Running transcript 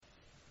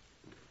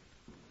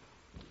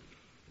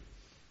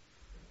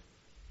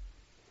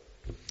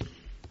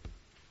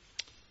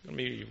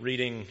be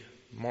reading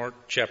Mark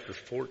chapter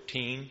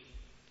 14,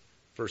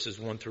 verses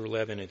 1 through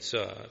 11. It's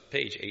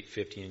page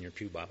 850 in your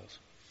pew Bibles.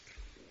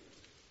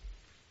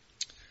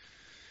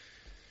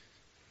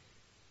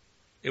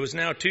 It was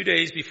now 2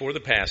 days before the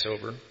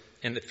Passover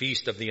and the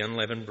feast of the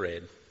unleavened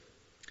bread.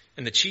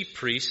 And the chief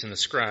priests and the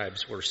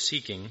scribes were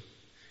seeking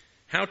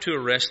how to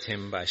arrest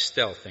him by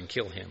stealth and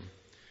kill him.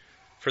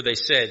 For they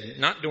said,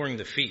 "Not during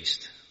the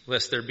feast,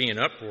 lest there be an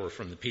uproar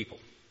from the people."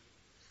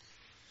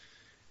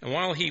 And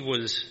while he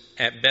was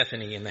at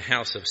Bethany in the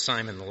house of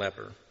Simon the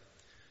leper,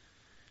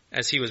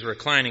 as he was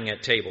reclining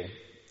at table,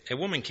 a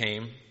woman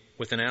came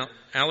with an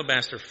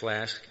alabaster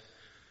flask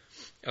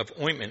of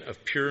ointment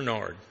of pure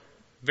nard,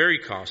 very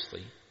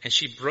costly, and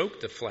she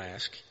broke the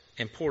flask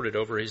and poured it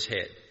over his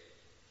head.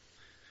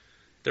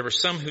 There were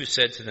some who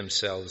said to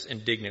themselves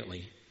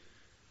indignantly,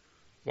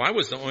 "Why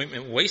was the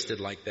ointment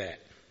wasted like that?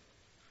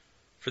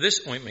 For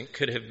this ointment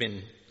could have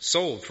been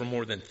sold for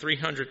more than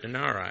 300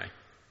 denarii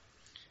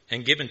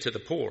and given to the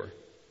poor."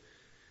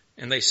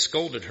 And they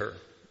scolded her.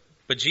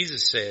 But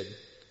Jesus said,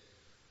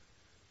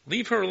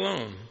 "Leave her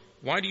alone.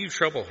 Why do you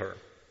trouble her?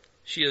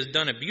 She has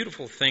done a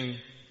beautiful thing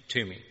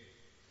to me.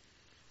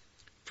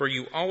 For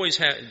you always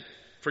have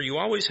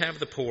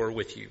the poor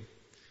with you,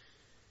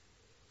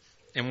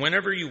 and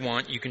whenever you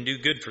want, you can do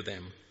good for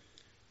them.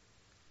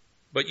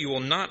 But you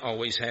will not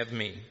always have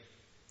me.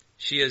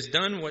 She has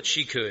done what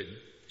she could.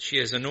 She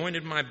has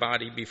anointed my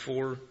body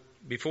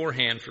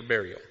beforehand for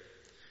burial.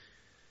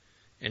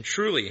 And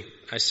truly,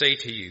 I say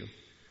to you,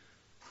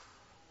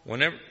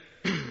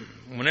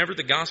 whenever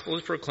the gospel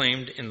is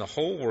proclaimed in the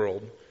whole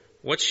world,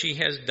 what she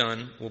has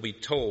done will be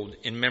told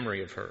in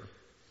memory of her."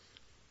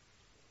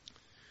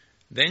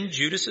 Then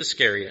Judas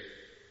Iscariot,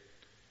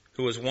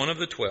 who was one of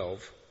the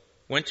 12,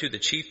 went to the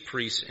chief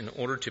priests in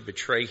order to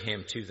betray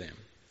him to them.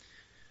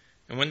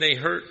 And when they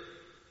heard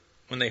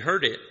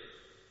it,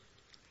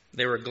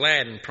 they were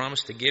glad and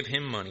promised to give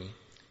him money,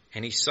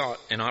 and he sought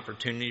an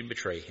opportunity to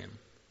betray him.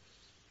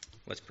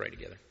 Let's pray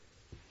together.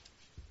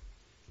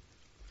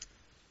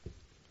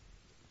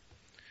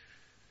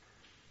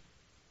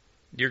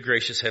 Dear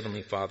gracious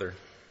Heavenly Father,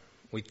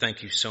 we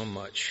thank you so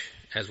much,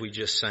 as we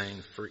just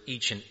sang, for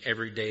each and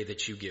every day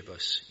that you give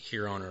us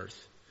here on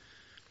earth.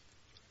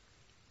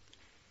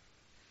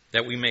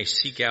 That we may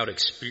seek out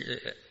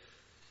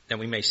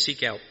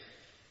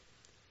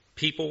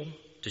people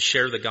to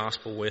share the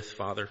gospel with,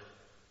 Father.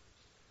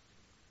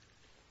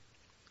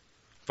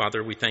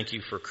 Father, we thank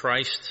you for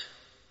Christ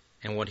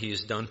and what he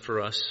has done for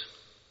us,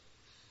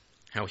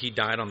 how he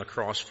died on the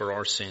cross for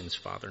our sins,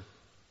 Father.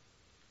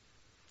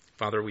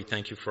 Father, we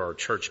thank you for our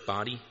church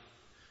body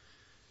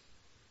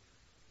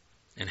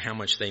and how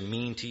much they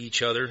mean to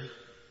each other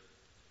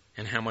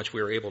and how much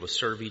we are able to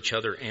serve each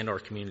other and our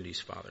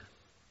communities, Father.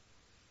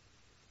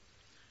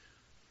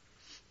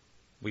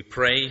 We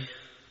pray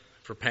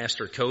for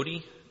Pastor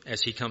Cody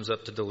as he comes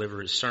up to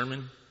deliver his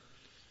sermon.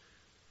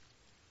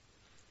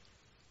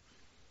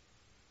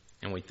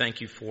 And we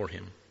thank you for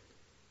him.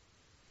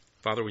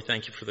 Father, we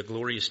thank you for the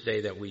glorious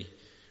day that we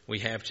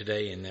have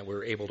today and that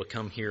we're able to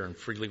come here and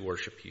freely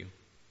worship you.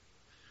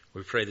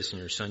 We pray this in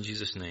your Son,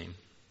 Jesus' name.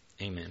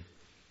 Amen.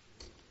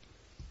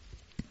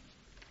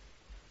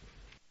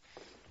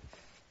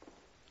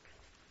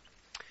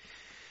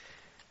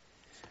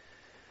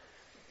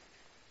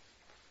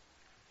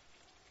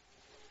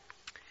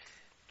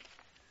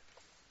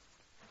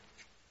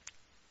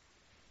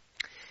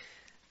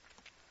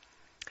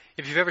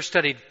 If you've ever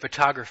studied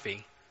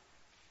photography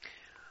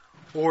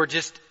or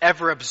just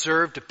ever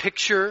observed a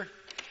picture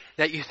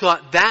that you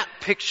thought that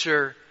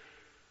picture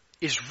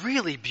is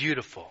really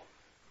beautiful,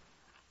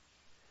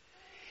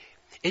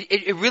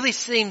 it really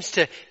seems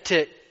to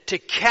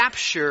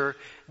capture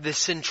the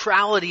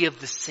centrality of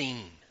the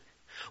scene.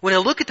 When I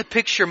look at the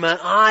picture, my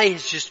eye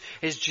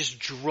is just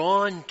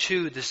drawn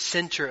to the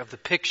center of the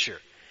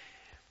picture.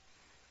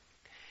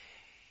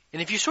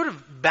 And if you sort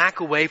of back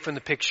away from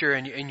the picture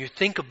and you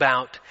think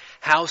about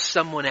how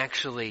someone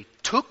actually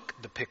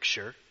took the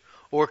picture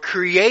or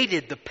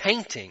created the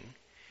painting,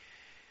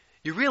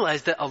 you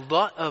realize that a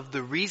lot of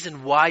the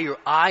reason why your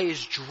eye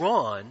is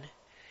drawn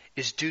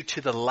is due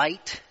to the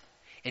light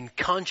in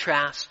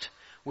contrast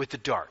with the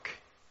dark.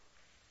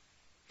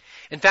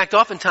 In fact,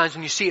 oftentimes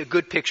when you see a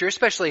good picture,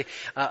 especially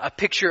a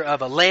picture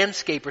of a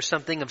landscape or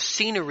something of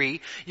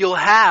scenery, you'll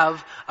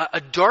have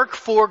a dark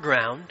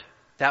foreground,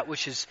 that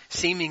which is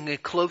seemingly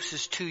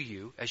closest to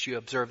you as you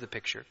observe the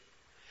picture.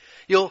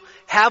 You'll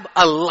have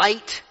a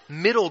light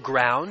middle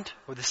ground,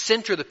 or the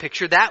center of the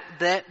picture,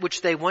 that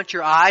which they want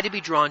your eye to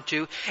be drawn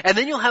to, and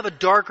then you'll have a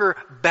darker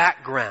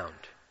background.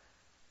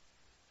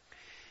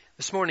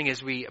 This morning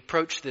as we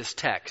approach this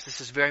text,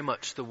 this is very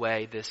much the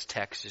way this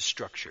text is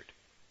structured.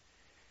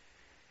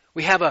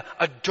 We have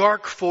a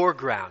dark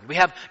foreground. We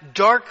have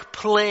dark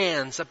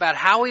plans about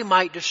how we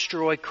might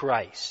destroy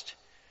Christ.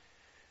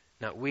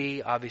 Not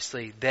we,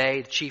 obviously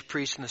they, the chief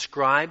priests and the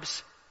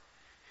scribes.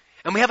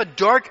 And we have a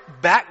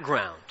dark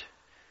background,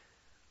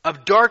 a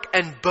dark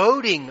and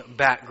boding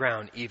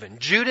background even.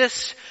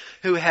 Judas,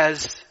 who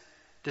has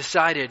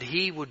decided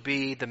he would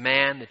be the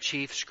man the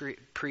chief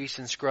priests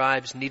and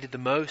scribes needed the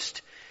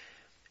most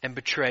and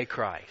betray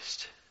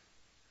Christ.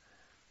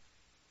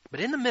 But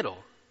in the middle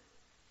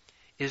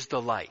is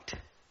the light.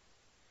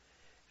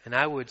 And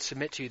I would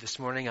submit to you this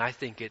morning, I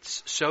think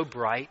it's so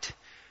bright,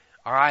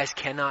 our eyes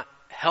cannot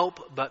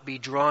help but be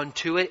drawn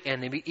to it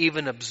and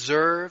even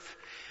observe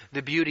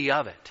the beauty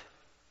of it.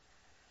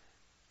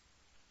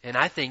 And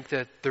I think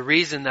that the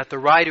reason that the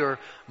writer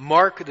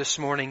Mark this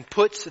morning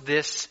puts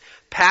this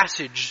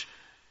passage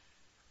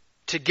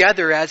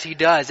together as he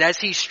does, as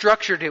he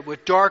structured it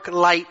with dark,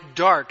 light,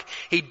 dark,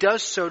 he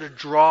does so to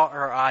draw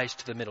our eyes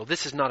to the middle.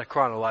 This is not a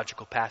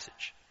chronological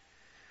passage.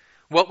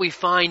 What we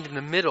find in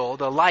the middle,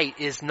 the light,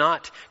 is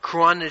not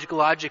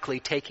chronologically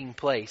taking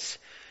place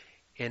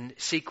in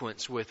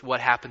sequence with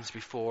what happens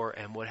before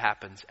and what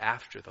happens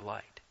after the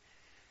light.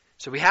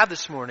 So we have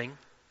this morning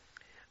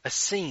a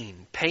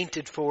scene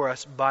painted for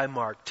us by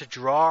Mark to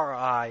draw our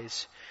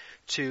eyes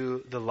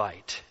to the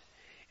light.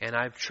 And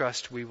I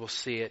trust we will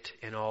see it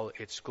in all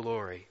its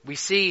glory. We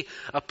see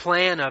a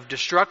plan of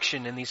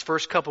destruction in these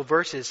first couple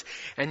verses,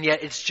 and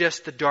yet it's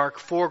just the dark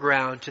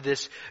foreground to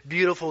this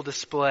beautiful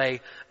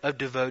display of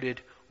devoted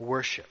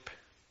worship.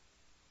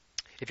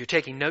 If you're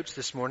taking notes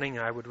this morning,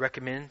 I would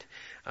recommend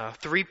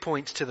 3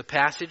 points to the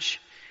passage.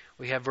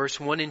 We have verse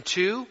 1 and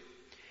 2,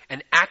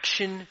 an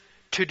action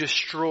to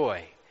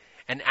destroy.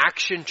 An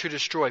action to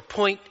destroy.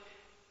 Point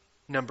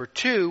number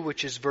 2,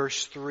 which is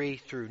verse 3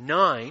 through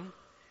 9,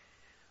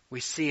 we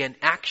see an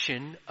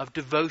action of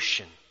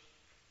devotion.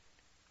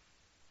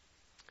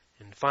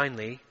 And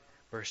finally,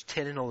 verse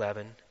 10 and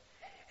 11,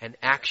 an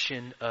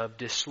action of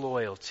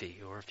disloyalty.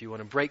 Or if you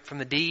want to break from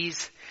the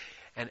D's,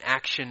 an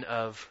action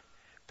of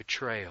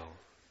betrayal.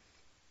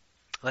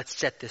 Let's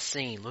set the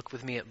scene. Look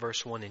with me at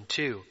verse 1 and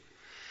 2.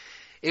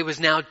 It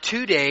was now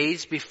 2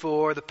 days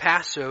before the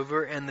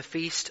Passover and the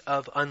Feast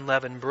of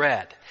Unleavened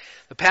Bread.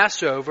 The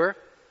Passover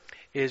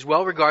is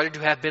well regarded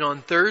to have been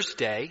on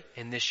Thursday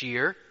in this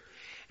year.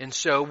 And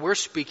so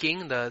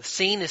the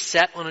scene is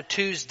set on a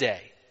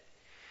Tuesday.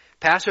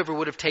 Passover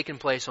would have taken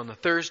place on the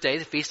Thursday,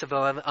 the Feast of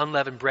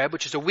Unleavened Bread,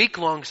 which is a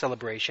week-long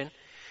celebration,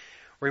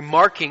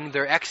 remarking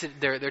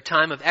their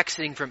time of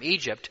exiting from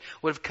Egypt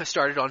would have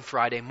started on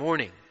Friday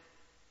morning.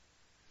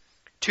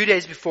 2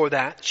 days before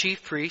that, the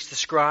chief priests, the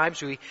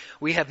scribes,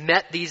 we have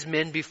met these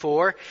men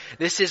before.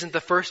 This isn't the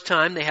first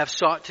time they have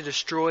sought to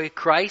destroy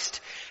Christ.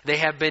 They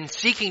have been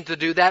seeking to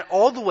do that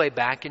all the way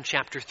back in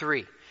chapter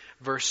 3.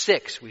 Verse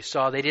 6, we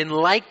saw they didn't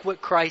like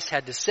what Christ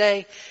had to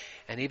say,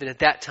 and even at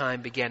that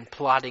time began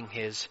plotting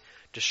his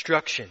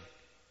destruction.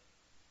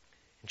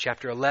 In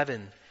chapter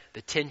 11,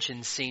 the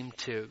tension seemed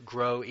to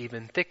grow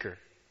even thicker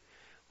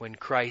when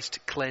Christ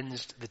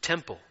cleansed the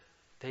temple.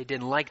 They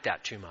didn't like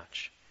that too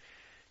much.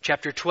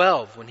 Chapter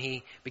 12, when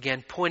he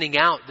began pointing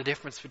out the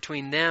difference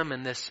between them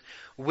and this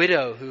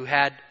widow who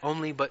had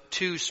only but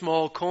 2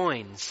 small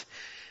coins,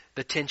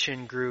 the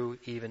tension grew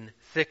even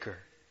thicker.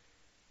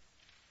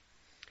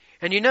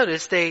 And you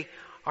notice they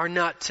are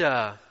not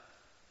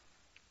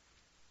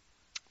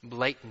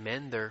blatant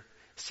men. They're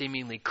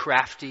seemingly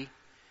crafty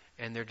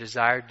in their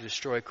desire to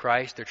destroy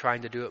Christ. They're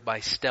trying to do it by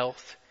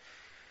stealth.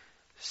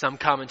 Some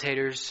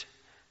commentators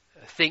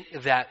think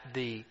that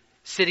the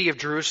city of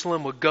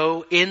Jerusalem would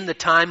go in the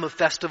time of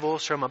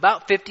festivals from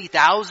about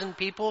 50,000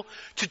 people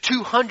to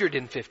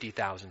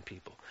 250,000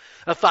 people.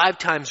 A 5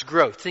 times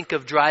growth. Think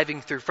of driving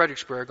through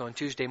Fredericksburg on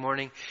Tuesday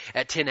morning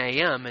at 10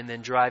 a.m. and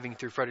then driving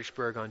through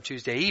Fredericksburg on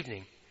Tuesday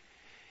evening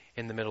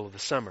in the middle of the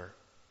summer.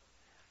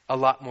 A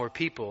lot more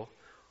people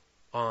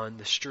on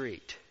the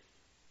street.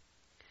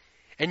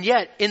 And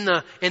yet, in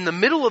the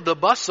middle of the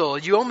bustle,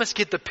 you almost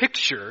get the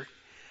picture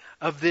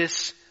of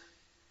this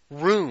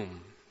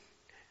room.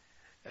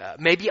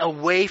 Maybe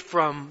away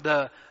from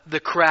the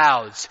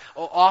crowds,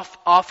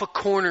 off a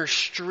corner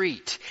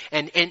street.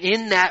 And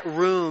in that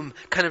room,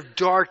 kind of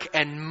dark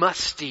and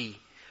musty,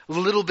 a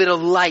little bit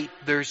of light,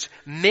 there's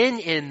men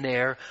in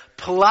there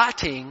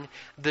plotting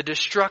the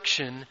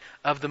destruction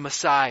of the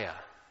Messiah.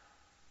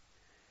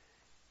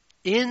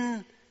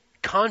 In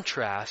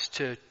contrast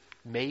to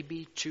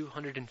maybe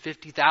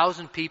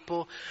 250,000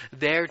 people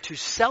there to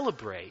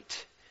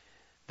celebrate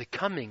the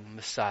coming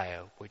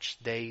Messiah, which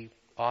they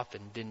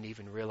often didn't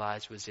even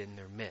realize was in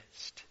their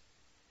midst.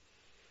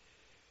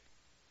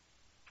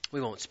 We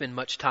won't spend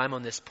much time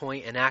on this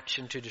point, an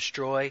action to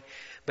destroy,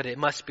 but it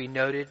must be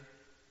noted.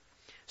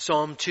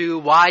 Psalm 2,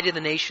 why do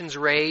the nations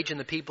rage and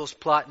the peoples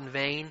plot in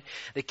vain?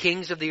 The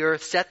kings of the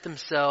earth set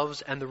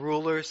themselves and the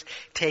rulers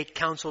take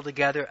counsel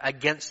together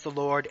against the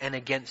Lord and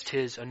against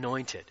his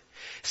anointed.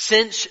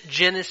 Since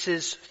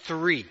Genesis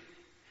 3,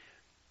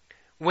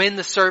 when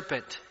the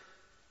serpent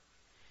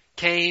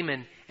came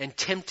and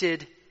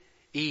tempted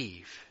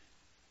Eve,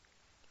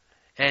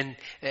 and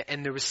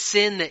there was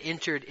sin that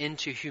entered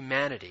into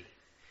humanity,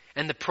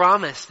 and the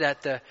promise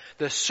that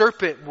the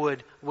serpent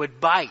would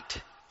bite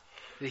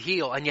the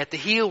heel, and yet the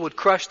heel would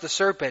crush the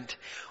serpent.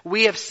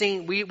 We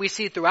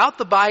see throughout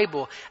the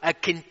Bible a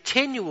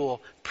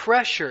continual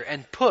pressure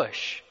and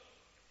push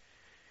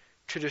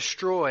to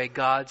destroy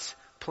God's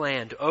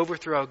plan, to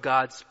overthrow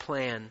God's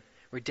plan,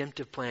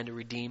 redemptive plan to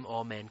redeem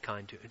all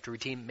mankind, to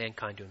redeem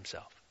mankind to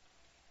himself.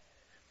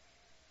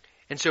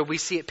 And so we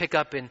see it pick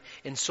up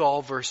in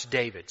Saul versus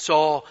David.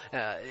 Saul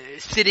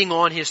sitting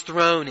on his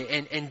throne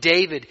and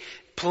David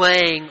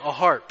playing a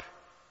harp.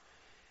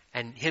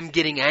 And him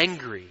getting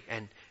angry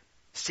and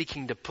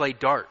seeking to play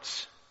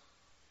darts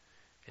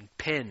and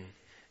pin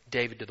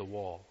David to the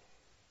wall.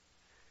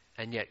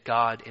 And yet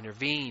God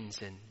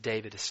intervenes and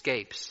David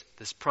escapes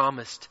this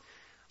promised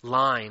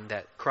line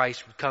that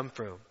Christ would come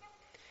from.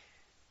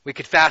 We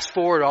could fast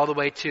forward all the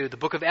way to the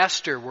book of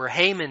Esther, where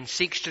Haman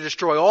seeks to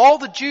destroy all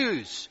the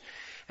Jews.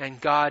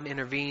 And God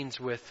intervenes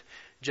with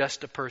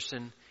just a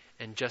person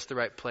in just the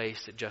right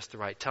place at just the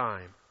right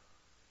time.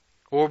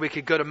 Or we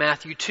could go to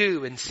Matthew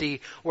 2 and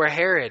see where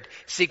Herod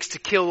seeks to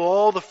kill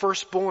all the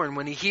firstborn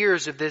when he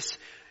hears of this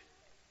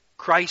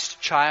Christ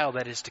child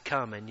that is to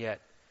come. And yet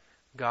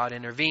God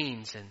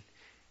intervenes and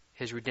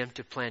his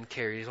redemptive plan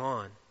carries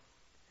on.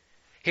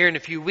 Here in a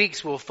few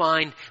weeks we'll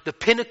find the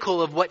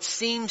pinnacle of what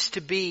seems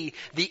to be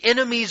the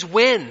enemy's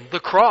win, the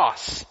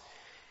cross.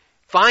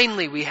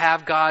 Finally we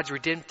have God's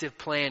redemptive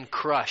plan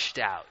crushed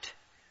out.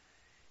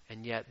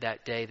 And yet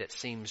that day that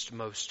seems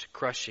most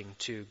crushing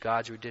to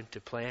God's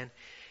redemptive plan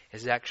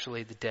is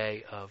actually the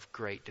day of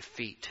great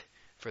defeat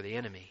for the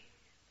enemy.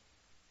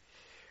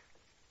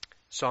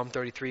 Psalm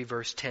 33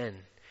 verse 10.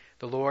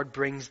 The Lord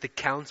brings the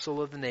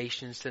counsel of the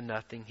nations to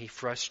nothing. He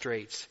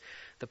frustrates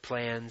the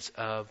plans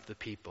of the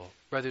people.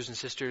 Brothers and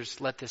sisters,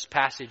 let this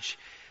passage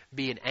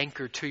be an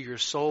anchor to your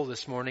soul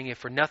this morning, if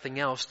for nothing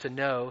else, to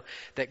know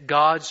that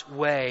God's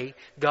way,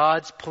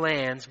 God's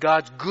plans,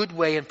 God's good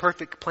way and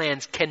perfect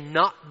plans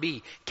cannot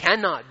be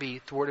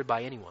thwarted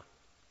by anyone.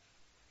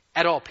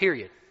 At all,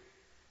 period.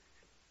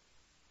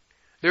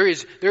 There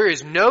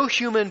is no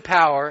human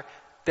power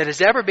that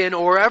has ever been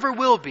or ever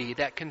will be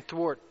that can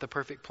thwart the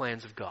perfect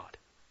plans of God.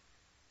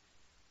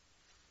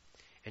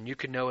 And you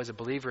can know as a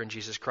believer in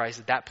Jesus Christ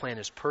that that plan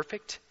is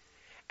perfect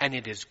and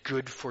it is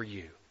good for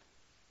you.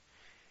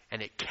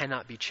 And it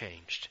cannot be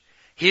changed.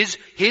 His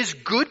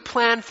good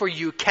plan for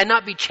you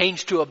cannot be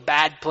changed to a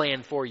bad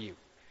plan for you.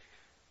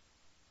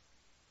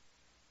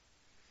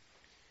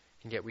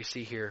 And yet we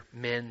see here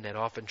men that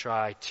often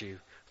try to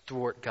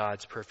thwart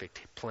God's perfect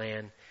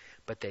plan,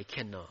 but they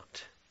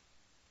cannot.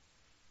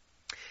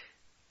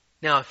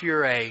 Now, if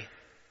you're a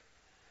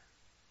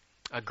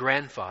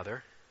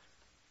grandfather,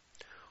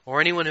 or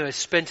anyone who has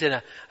spent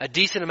a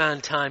decent amount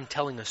of time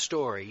telling a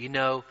story, you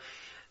know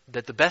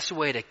that the best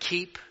way to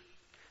keep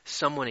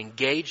someone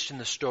engaged in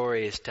the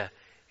story is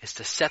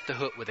to set the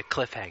hook with a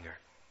cliffhanger.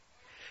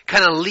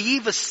 Kind of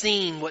leave a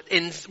scene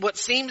in what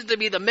seems to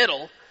be the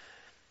middle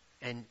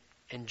and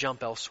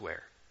jump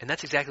elsewhere. And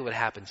that's exactly what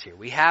happens here.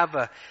 We have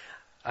a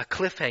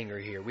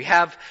cliffhanger here. We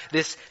have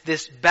this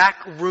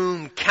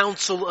backroom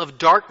council of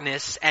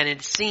darkness, and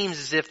it seems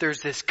as if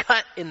there's this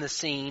cut in the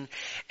scene,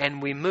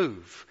 and we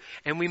move.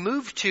 And we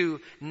move to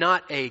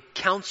not a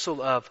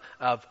council of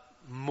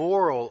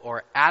moral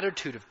or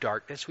attitude of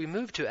darkness. We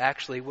move to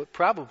actually what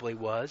probably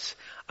was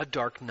a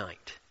dark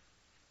night.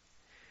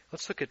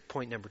 Let's look at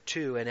point number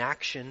 2, an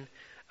action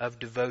of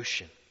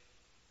devotion.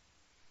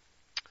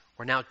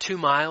 We're now 2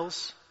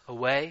 miles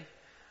away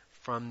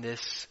from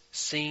this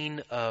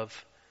scene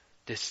of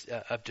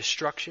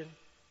destruction.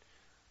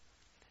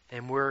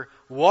 And we're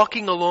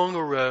walking along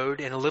a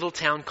road in a little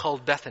town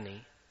called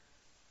Bethany.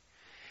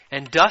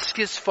 And dusk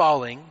is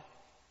falling.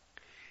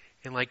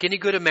 And like any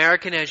good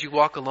American, as you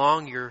walk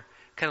along, you're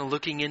kind of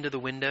looking into the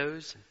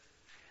windows.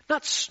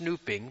 Not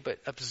snooping, but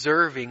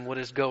observing what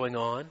is going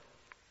on.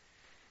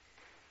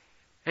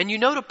 And you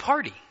note a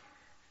party.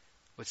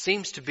 What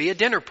seems to be a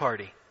dinner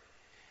party.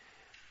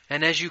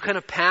 And as you kind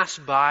of pass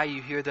by,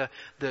 you hear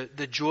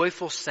the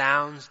joyful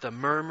sounds, the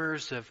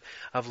murmurs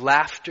of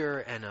laughter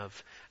and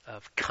of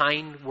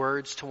kind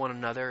words to one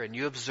another. And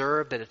you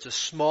observe that it's a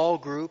small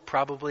group,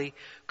 probably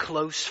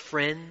close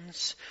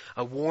friends,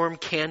 a warm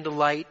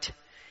candlelight,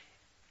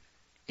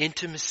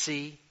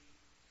 intimacy.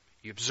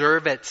 You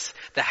observe it's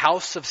the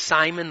house of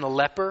Simon the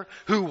leper,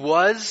 who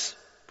was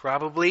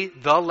probably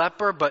the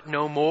leper, but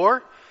no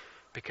more,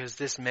 because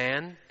this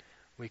man,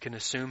 we can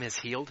assume, has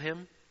healed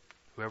him.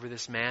 Whoever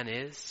this man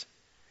is.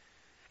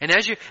 And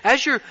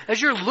as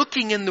you're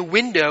looking in the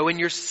window and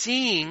you're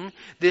seeing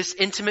this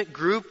intimate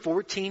group,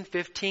 14,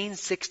 15,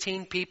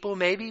 16 people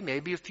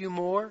maybe a few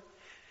more.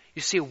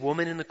 You see a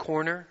woman in the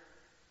corner,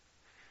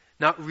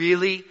 not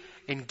really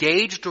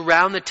engaged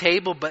around the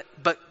table,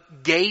 but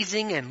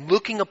gazing and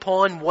looking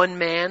upon one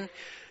man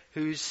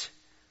who's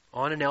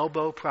on an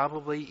elbow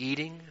probably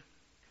eating.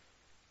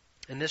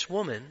 And this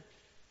woman,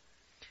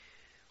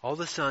 all of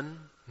a sudden,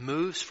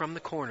 moves from the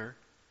corner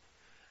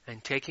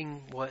and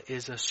taking what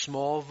is a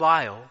small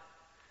vial,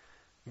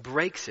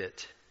 breaks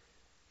it.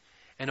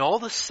 And all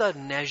of a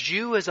sudden, as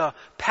you as a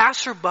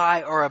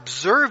passerby are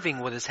observing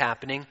what is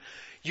happening,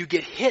 you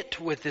get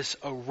hit with this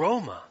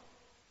aroma.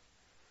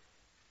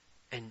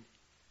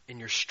 And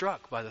you're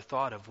struck by the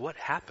thought of what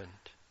happened.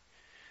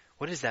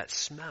 What is that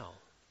smell?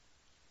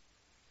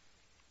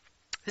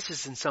 This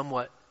is in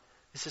somewhat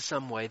This is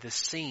some way the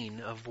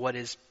scene of what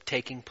is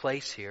taking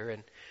place here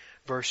in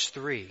verse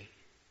 3.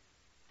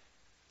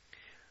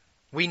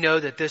 We know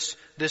that this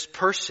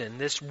person,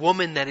 this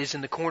woman that is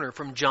in the corner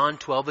from John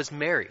 12 is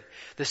Mary,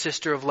 the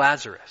sister of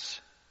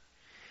Lazarus.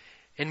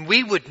 And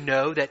we would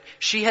know that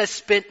she has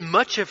spent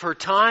much of her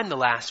time the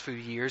last few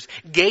years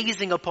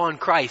gazing upon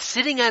Christ,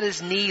 sitting at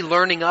his knee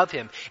learning of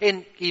him,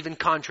 in even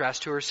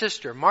contrast to her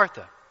sister,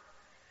 Martha.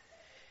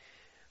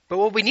 But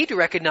what we need to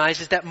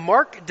recognize is that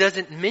Mark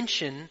doesn't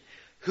mention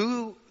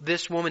who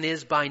this woman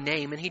is by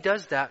name, and he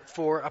does that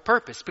for a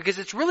purpose, because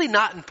it's really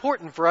not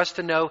important for us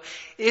to know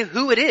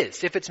who it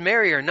is, if it's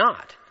Mary or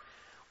not.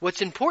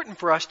 What's important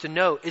for us to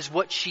know is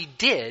what she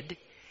did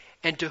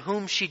and to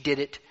whom she did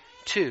it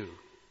to.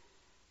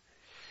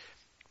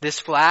 This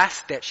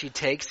flask that she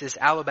takes, this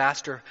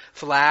alabaster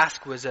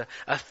flask, was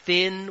a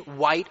thin,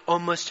 white,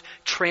 almost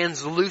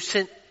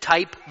translucent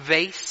type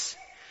vase.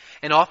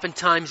 And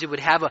oftentimes it would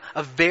have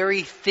a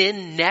very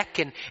thin neck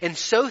and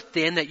so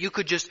thin that you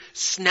could just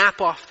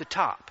snap off the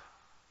top.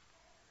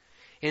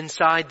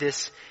 Inside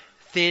this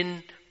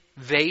thin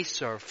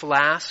vase or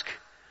flask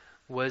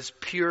was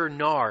pure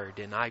nard.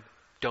 And I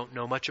don't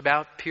know much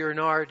about pure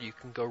nard. You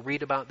can go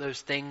read about those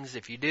things.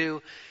 If you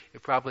do,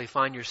 you'll probably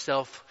find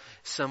yourself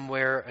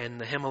somewhere in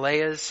the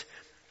Himalayas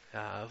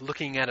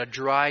looking at a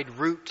dried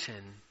root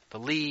and the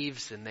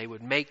leaves, and they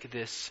would make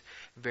this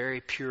very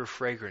pure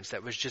fragrance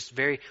that was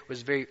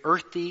very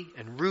earthy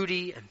and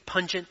rooty and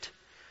pungent.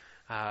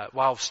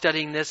 While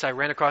studying this, I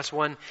ran across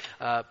one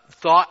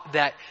thought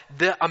that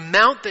the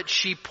amount that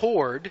she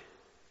poured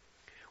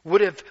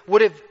would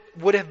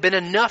have been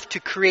enough to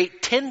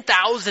create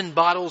 10,000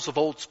 bottles of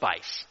Old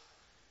Spice.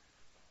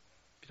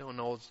 If you don't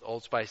know what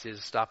Old Spice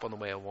is, stop on the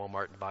way at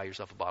Walmart and buy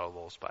yourself a bottle of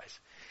Old Spice,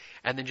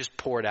 and then just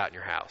pour it out in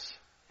your house,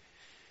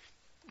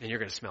 and you're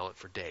going to smell it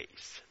for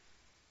days.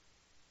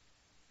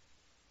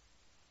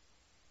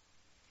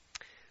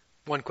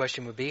 One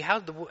question would be, how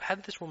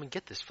did this woman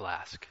get this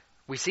flask?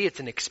 We see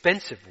it's an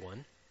expensive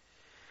one,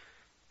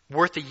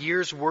 worth a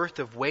year's worth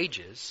of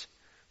wages.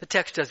 The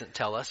text doesn't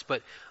tell us,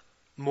 but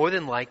more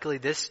than likely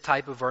this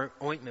type of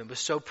ointment was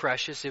so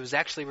precious it was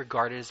actually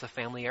regarded as a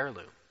family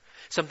heirloom,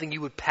 something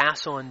you would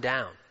pass on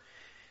down.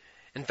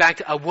 In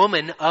fact, a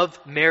woman of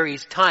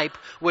Mary's type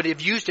would have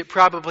used it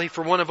probably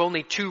for one of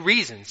only two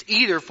reasons,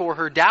 either for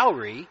her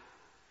dowry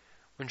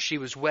when she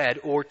was wed,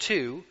 or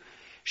two,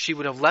 she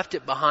would have left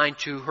it behind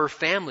to her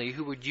family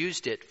who would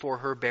used it for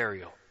her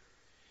burial.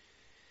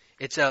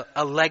 It's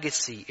a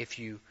legacy, if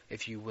you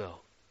will.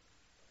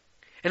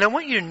 And I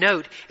want you to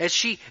note, as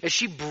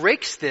she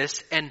breaks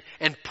this and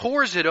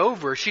pours it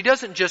over, she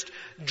doesn't just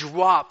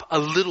drop a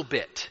little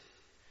bit.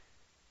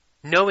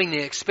 Knowing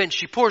the expense,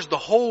 she pours the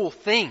whole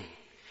thing.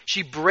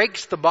 She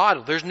breaks the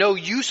bottle. There's no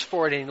use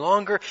for it any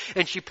longer.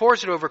 And she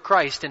pours it over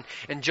Christ.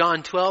 And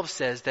John 12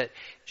 says that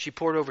she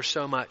poured over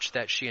so much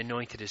that she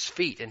anointed his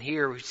feet. And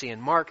here we see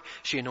in Mark,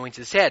 she anoints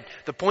his head.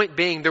 The point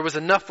being, there was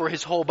enough for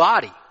his whole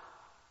body.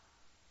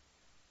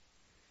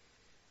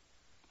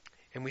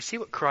 And we see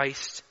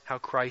how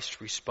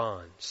Christ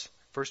responds.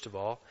 First of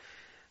all,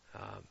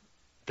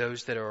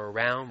 those that are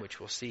around, which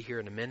we'll see here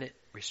in a minute,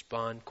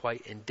 respond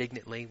quite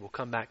indignantly. We'll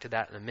come back to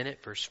that in a minute,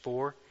 verse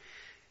 4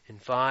 and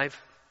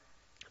 5.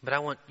 But I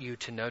want you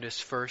to notice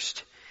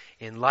first,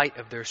 in light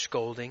of their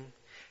scolding,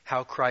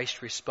 how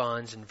Christ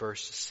responds in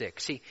verse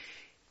 6. See,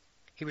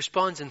 he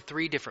responds in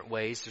three different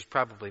ways. There's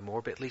probably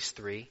more, but at least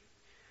three.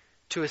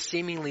 To a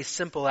seemingly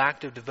simple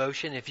act of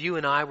devotion. If you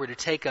and I were to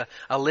take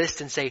a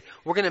list and say,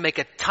 we're going to make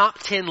a top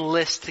 10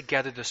 list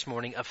together this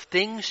morning of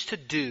things to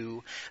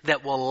do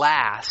that will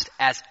last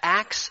as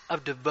acts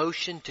of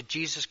devotion to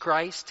Jesus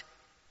Christ,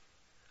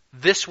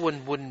 this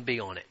one wouldn't be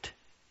on it.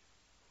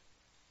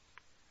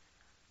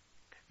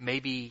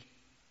 Maybe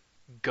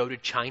go to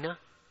China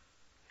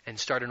and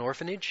start an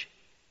orphanage.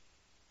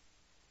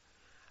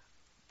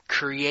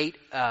 Create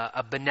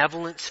a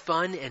benevolence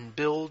fund and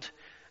build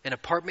an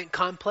apartment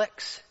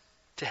complex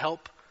to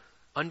help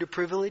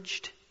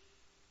underprivileged.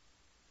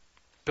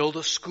 Build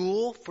a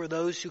school for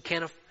those who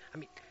can't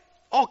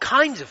all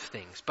kinds of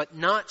things, but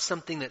not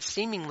something that's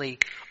seemingly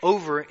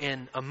over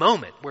in a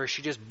moment where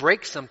she just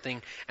breaks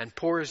something and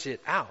pours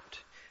it out.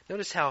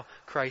 Notice how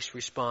Christ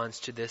responds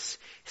to this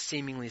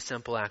seemingly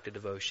simple act of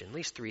devotion. At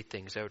least three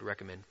things I would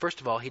recommend.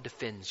 First of all, he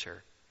defends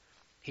her.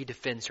 He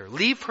defends her.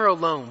 Leave her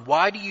alone.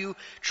 Why do you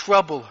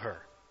trouble her?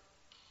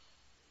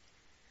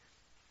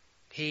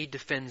 He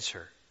defends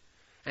her.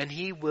 And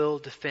he will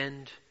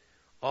defend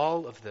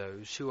all of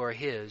those who are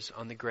his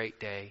on the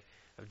great day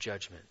of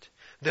judgment.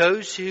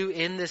 Those who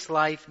in this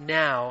life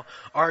now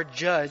are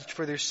judged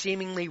for their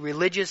seemingly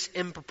religious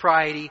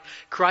impropriety,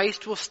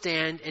 Christ will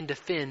stand and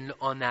defend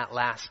on that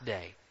last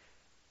day.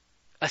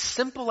 A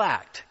simple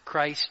act,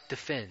 Christ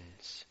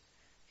defends.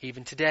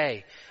 Even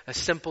today, a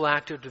simple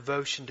act of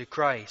devotion to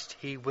Christ,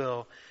 he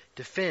will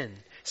defend.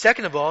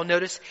 Second of all,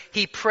 notice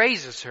he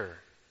praises her.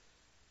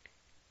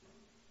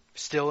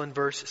 Still in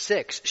verse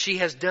 6, she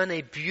has done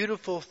a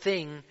beautiful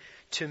thing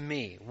to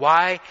me?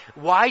 Why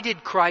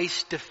did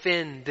Christ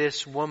defend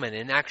this woman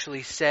and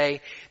actually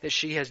say that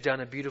she has done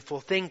a beautiful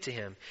thing to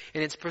him?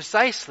 And it's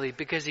precisely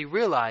because he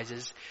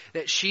realizes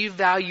that she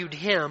valued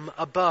him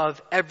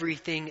above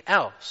everything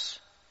else.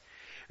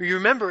 You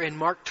remember in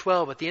Mark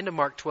 12, at the end of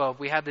Mark 12,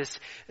 we have this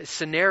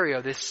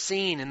scenario, this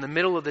scene in the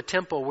middle of the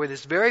temple where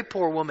this very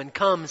poor woman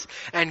comes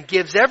and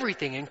gives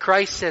everything. And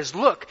Christ says,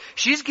 look,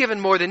 she's given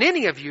more than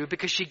any of you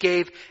because she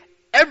gave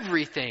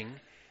everything,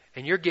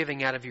 and you're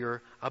giving out of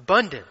your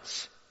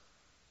abundance.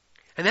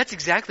 And that's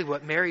exactly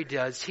what Mary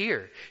does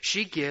here.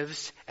 She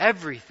gives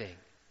everything.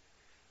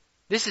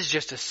 This is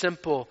just a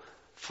simple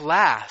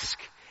flask,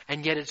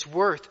 and yet it's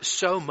worth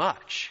so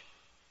much.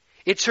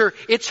 It's her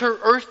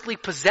earthly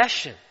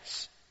possessions.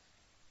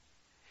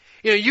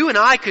 You know, you and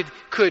I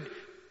could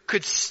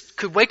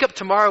wake up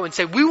tomorrow and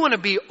say, we want to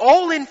be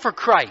all in for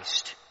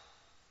Christ.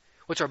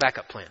 What's our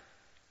backup plan?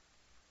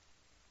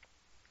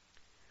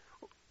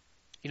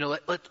 You know,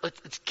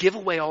 let's give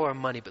away all our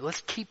money, but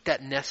let's keep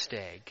that nest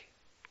egg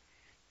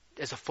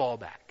as a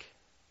fallback.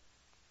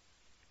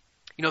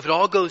 You know, if it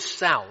all goes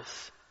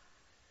south,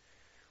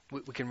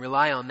 we can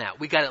rely on that.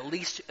 We got at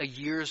least a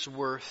year's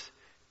worth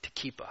to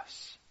keep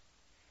us.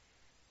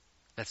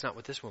 That's not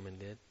what this woman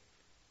did.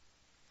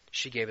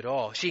 She gave it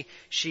all.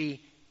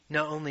 She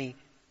not only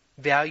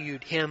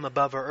valued him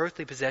above her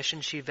earthly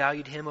possessions, she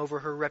valued him over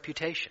her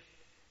reputation.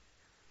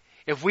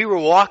 If we were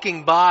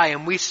walking by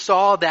and we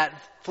saw that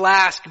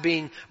flask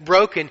being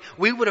broken,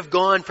 we would have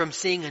gone from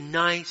seeing a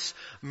nice,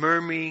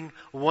 murmuring,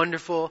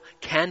 wonderful,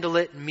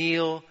 candlelit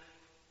meal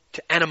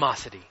to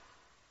animosity.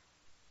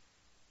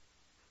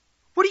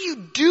 What are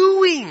you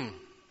doing?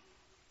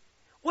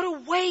 What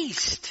a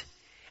waste!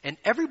 And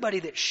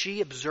everybody that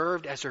she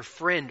observed as her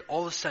friend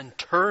all of a sudden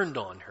turned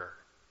on her.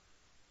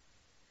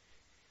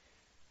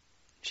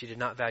 She did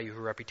not value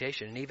her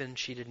reputation, and even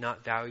she did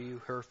not value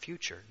her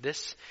future.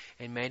 This,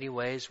 in many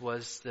ways,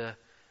 was the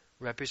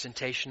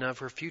representation of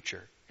her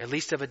future, at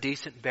least of a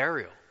decent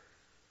burial.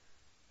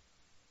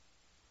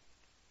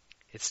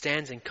 It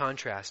stands in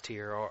contrast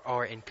here,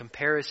 or in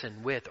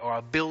comparison with,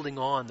 or building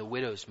on the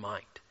widow's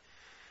mite.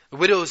 The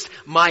widow's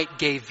mite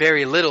gave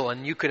very little,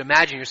 and you could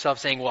imagine yourself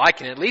saying, well, I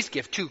can at least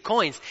give 2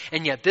 coins,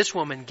 and yet this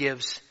woman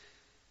gives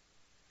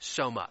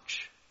so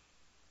much.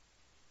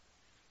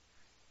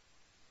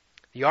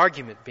 The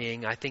argument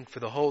being, I think, for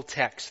the whole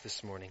text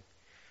this morning,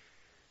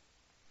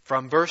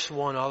 from verse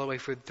 1 all the way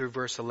through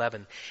verse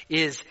 11,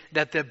 is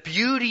that the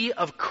beauty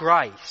of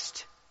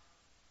Christ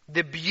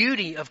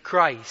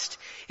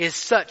is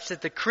such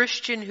that the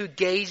Christian who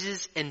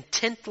gazes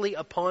intently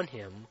upon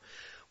him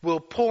will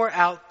pour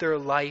out their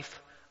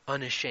life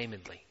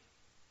unashamedly.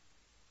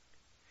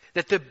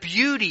 That the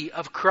beauty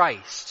of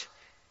Christ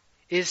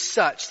is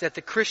such that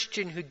the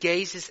Christian who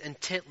gazes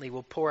intently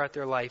will pour out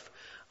their life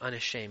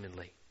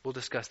unashamedly. We'll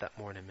discuss that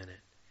more in a minute.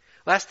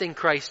 Last thing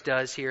Christ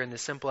does here in the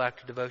simple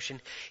act of devotion,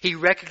 he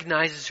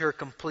recognizes her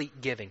complete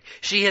giving.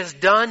 She has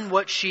done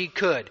what she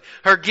could.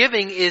 Her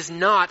giving is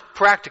not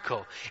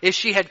practical. If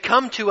she had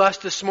come to us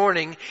this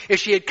morning, if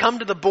she had come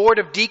to the board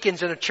of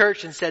deacons in a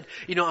church and said,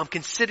 you know, I'm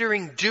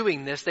considering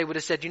doing this, they would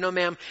have said, you know,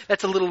 ma'am,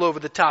 that's a little over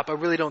the top. I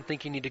really don't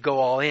think you need to go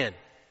all in.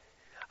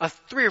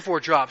 3 or 4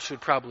 drops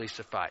would probably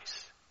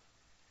suffice.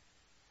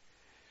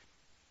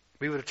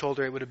 We would have told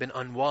her it would have been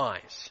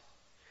unwise.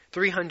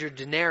 300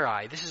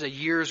 denarii. This is a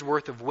year's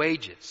worth of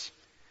wages.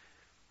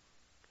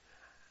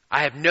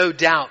 I have no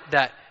doubt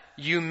that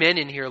you men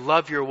in here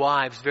love your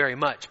wives very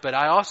much, but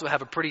I also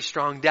have a pretty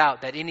strong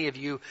doubt that any of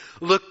you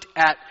looked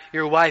at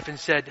your wife and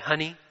said,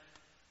 honey,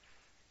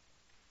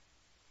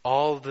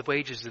 all the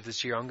wages of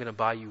this year, I'm going to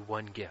buy you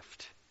one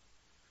gift.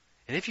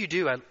 And if you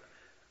do, I'd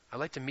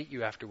like to meet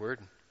you afterward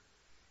and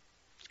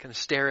just kind of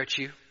stare at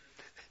you,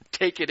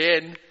 take it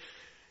in.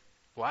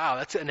 Wow,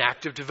 that's an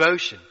act of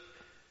devotion.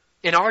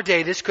 In our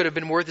day, this could have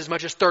been worth as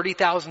much as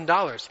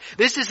 $30,000.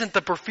 This isn't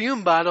the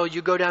perfume bottle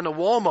you go down to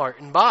Walmart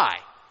and buy.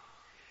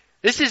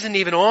 This isn't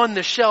even on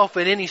the shelf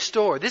in any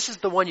store. This is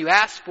the one you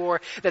asked for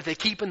that they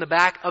keep in the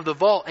back of the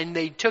vault, and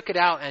they took it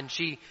out and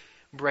she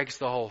breaks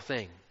the whole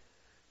thing.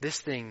 This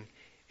thing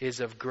is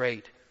of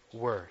great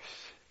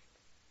worth.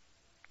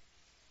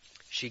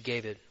 She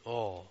gave it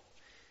all.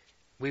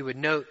 We would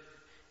note,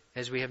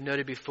 as we have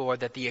noted before,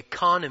 that the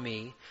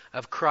economy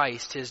of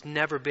Christ has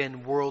never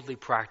been worldly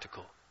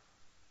practical.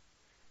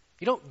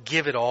 You don't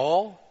give it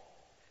all.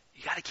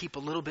 You got to keep a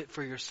little bit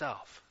for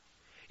yourself.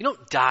 You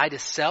don't die to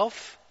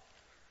self.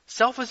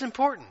 Self is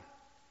important.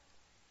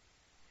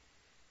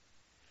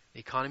 The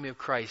economy of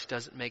Christ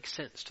doesn't make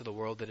sense to the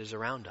world that is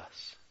around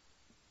us.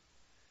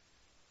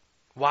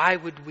 Why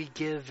would we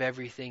give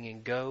everything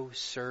and go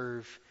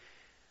serve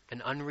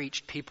an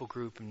unreached people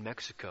group in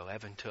Mexico,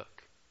 Evan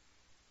took?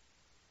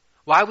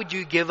 Why would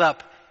you give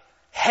up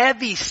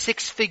heavy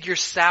 6-figure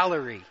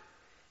salary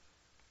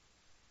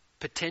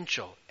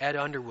potential at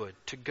Underwood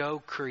to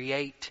go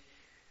create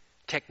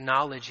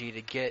technology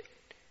to get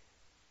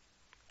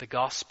the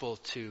gospel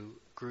to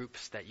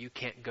groups that you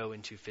can't go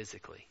into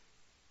physically?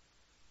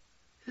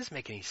 It doesn't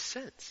make any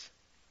sense.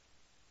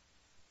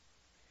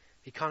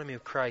 The economy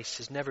of Christ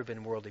has never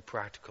been worldly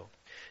practical.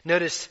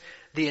 Notice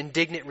the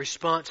indignant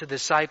response of the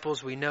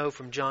disciples. We know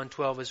from John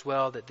 12 as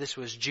well that this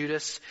was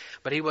Judas,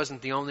 but he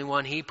wasn't the only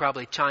one. He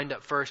probably chimed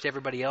up first.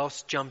 Everybody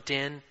else jumped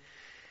in.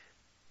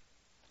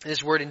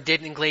 This word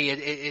indignantly,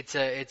 it's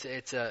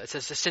a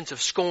sense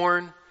of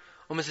scorn,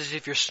 almost as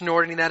if you're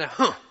snorting that.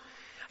 I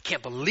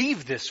can't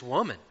believe this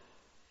woman.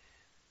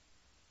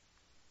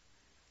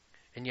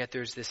 And yet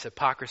there's this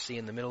hypocrisy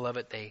in the middle of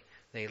it.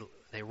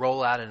 They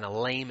roll out in a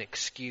lame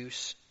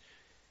excuse.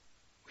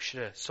 We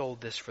should have sold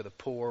this for the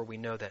poor. We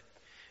know that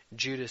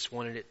Judas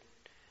wanted it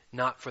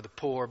not for the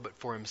poor, but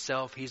for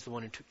himself. He's the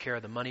one who took care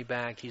of the money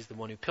bag. He's the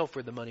one who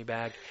pilfered the money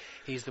bag.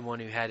 He's the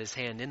one who had his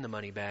hand in the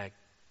money bag.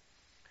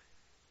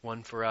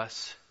 One for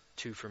us,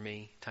 two for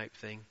me type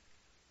thing.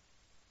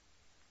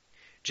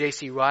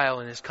 J.C. Ryle,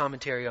 in his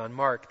commentary on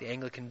Mark, the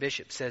Anglican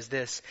bishop, says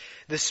this: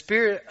 "The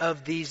spirit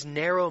of these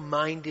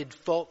narrow-minded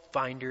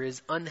fault-finder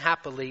is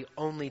unhappily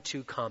only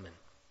too common.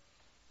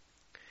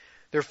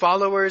 Their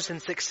followers and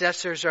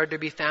successors are to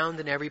be found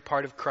in every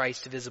part of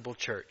Christ's visible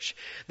church.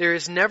 There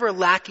is never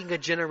lacking a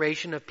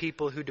generation of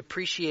people who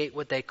depreciate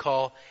what they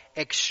call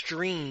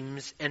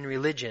extremes in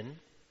religion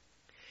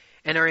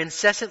and are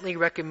incessantly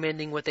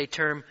recommending what they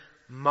term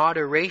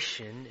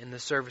moderation in the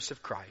service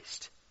of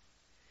Christ.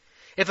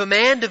 If a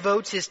man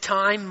devotes his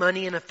time,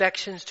 money, and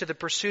affections to the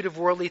pursuit of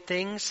worldly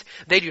things,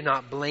 they do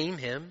not blame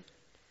him.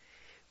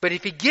 But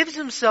if he gives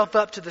himself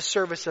up to the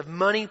service of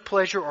money,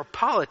 pleasure, or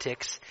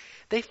politics,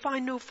 they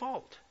find no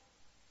fault.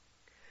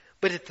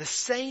 But if the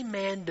same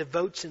man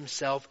devotes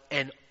himself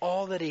and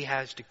all that he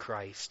has to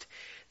Christ,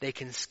 they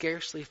can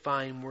scarcely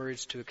find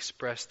words to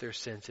express their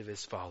sense of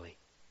his folly."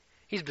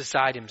 He's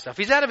beside himself.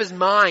 He's out of his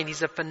mind.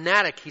 He's a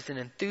fanatic. He's an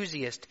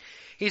enthusiast.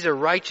 He's a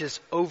righteous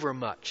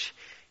overmuch.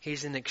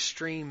 He's an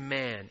extreme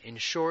man. In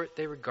short,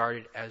 they regard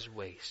it as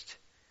waste.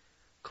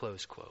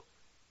 Close quote.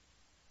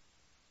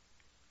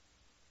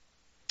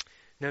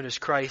 Notice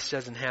Christ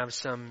doesn't have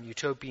some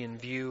utopian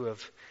view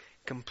of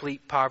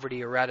complete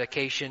poverty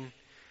eradication.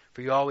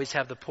 "For you always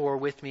have the poor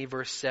with me,"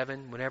 verse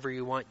 7. "Whenever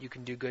you want, you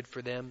can do good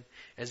for them."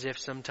 As if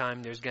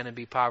sometime there's going to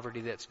be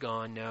poverty that's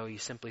gone. No,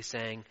 he's simply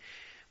saying,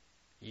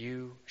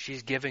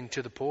 she's giving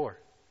to the poor.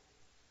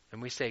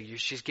 And we say,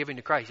 she's giving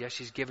to Christ. Yes,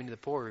 she's giving to the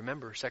poor.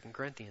 Remember 2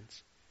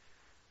 Corinthians.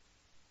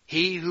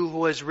 "He who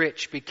was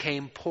rich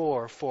became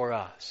poor for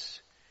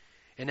us."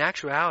 In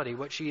actuality,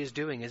 what she is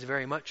doing is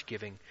very much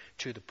giving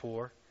to the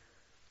poor,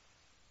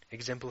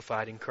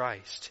 exemplified in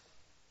Christ.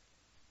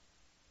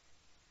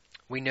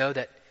 We know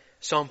that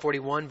Psalm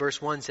 41 verse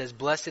 1 says,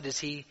 "Blessed is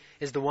he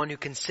is the one who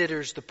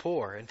considers the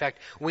poor." In fact,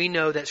 we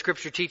know that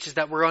Scripture teaches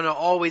that we're going to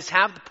always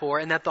have the poor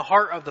and that the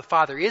heart of the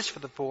Father is for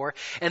the poor,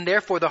 and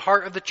therefore the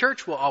heart of the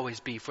church will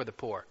always be for the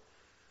poor.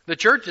 The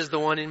church is the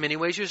one in many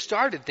ways who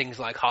started things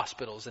like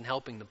hospitals and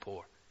helping the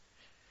poor.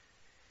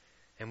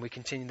 And we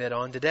continue that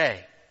on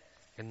today.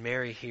 And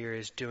Mary here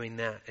is doing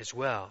that as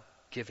well,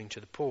 giving to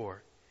the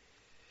poor.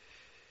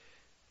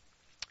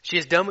 "She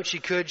has done what she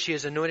could. She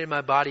has anointed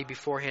my body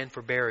beforehand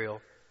for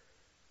burial.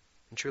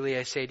 And truly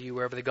I say to you,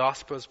 wherever the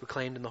gospel is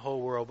proclaimed in the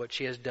whole world, what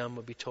she has done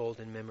will be told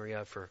in memory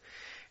of her."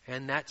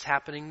 And that's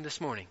happening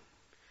this morning.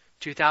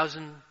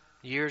 2,000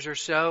 years or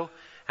so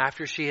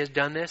after she has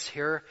done this,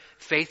 her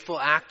faithful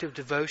act of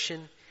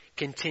devotion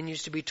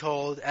continues to be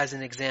told as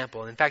an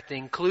example. In fact, the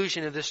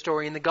inclusion of this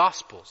story in the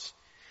Gospels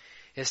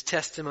is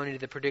testimony to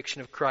the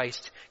prediction of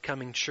Christ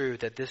coming true,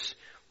 that this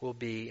will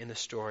be in the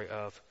story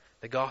of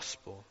the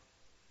Gospel.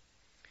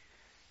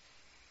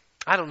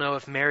 I don't know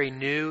if Mary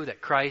knew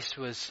that Christ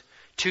was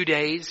 2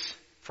 days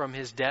from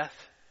his death,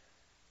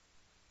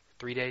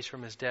 3 days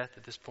from his death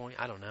at this point.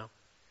 I don't know.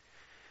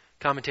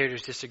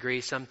 Commentators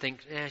disagree. Some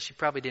think she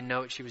probably didn't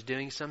know what she was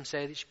doing. Some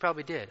say that she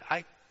probably did.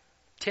 I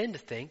tend to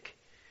think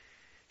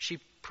she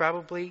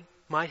probably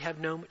might have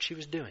known what she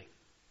was doing.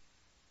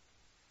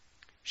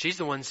 She's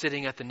the one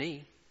sitting at the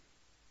knee.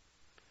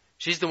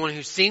 She's the one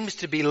who seems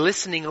to be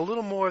listening a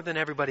little more than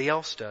everybody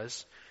else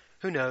does.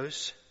 Who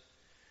knows?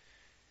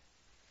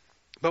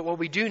 But what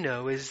we do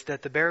know is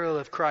that the burial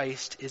of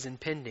Christ is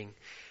impending.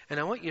 And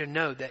I want you to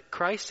know that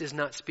Christ is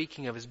not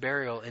speaking of his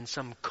burial in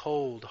some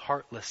cold,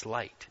 heartless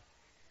light,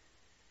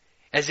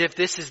 as if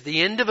this is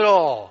the end of it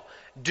all,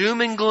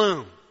 doom and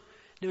gloom.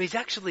 No, he's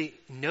actually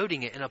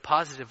noting it in a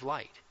positive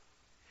light.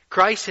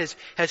 Christ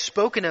has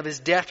spoken of his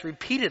death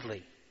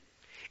repeatedly.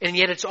 And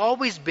yet it's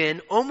always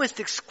been almost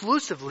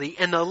exclusively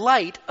in the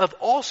light of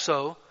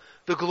also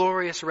the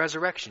glorious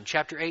resurrection.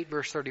 Chapter 8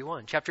 verse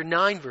 31. Chapter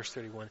 9 verse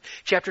 31.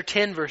 Chapter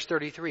 10 verse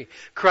 33.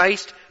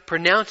 Christ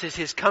pronounces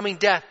his coming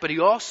death, but he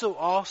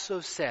also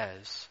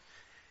says,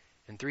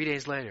 and 3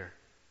 days later,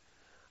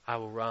 I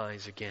will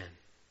rise again.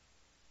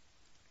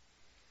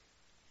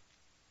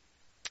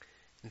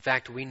 In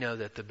fact, we know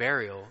that the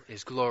burial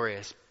is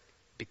glorious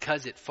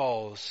because it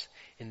falls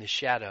in the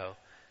shadow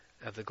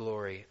of the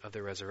glory of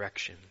the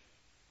resurrection.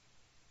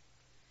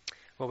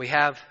 Well, we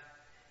have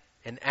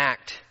an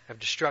act of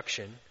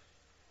destruction.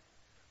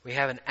 We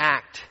have an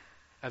act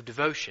of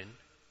devotion.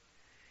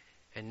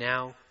 And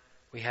now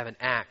we have an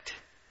act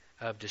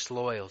of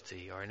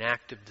disloyalty or an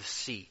act of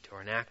deceit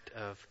or an act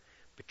of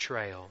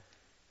betrayal.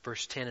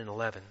 Verse 10 and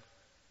 11.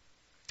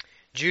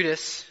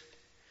 Judas,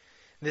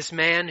 this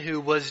man who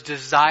was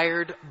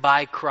desired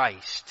by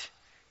Christ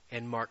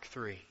in Mark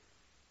 3.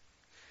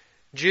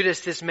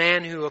 Judas, this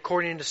man who,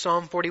 according to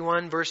Psalm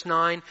 41, verse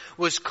 9,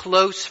 was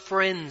close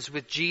friends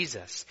with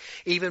Jesus.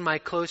 Even my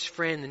close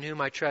friend in whom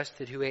I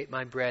trusted, who ate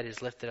my bread,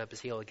 has lifted up his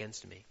heel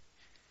against me.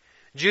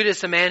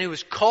 Judas, a man who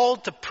was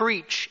called to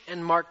preach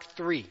in Mark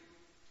 3,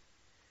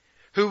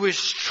 who was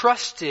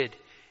trusted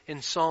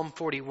in Psalm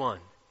 41,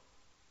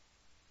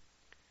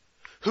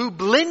 who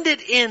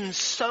blended in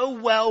so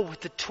well with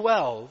the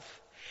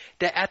 12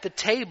 that at the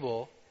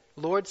table,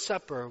 Lord's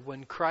Supper,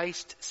 when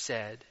Christ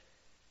said,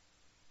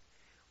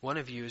 one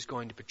of you is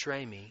going to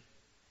betray me,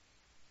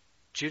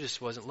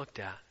 Judas wasn't looked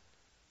at.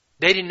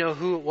 They didn't know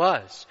who it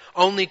was.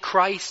 Only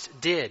Christ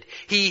did.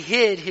 He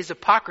hid his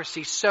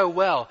hypocrisy so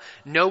well,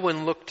 no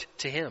one looked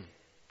to him.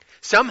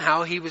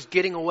 Somehow he was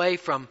getting away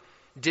from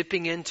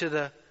dipping into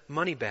the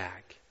money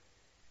bag.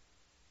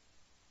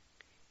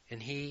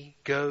 And he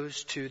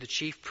goes to the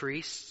chief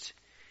priests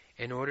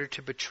in order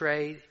to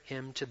betray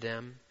him to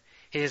them.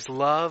 His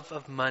love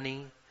of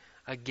money,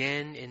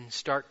 again in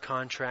stark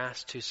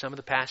contrast to some of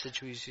the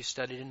passages we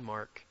studied in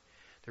Mark.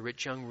 The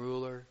rich young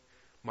ruler,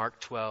 Mark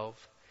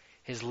 12.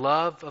 His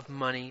love of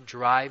money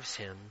drives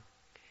him,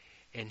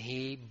 and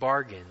he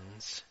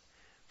bargains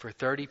for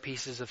 30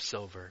 pieces of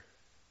silver.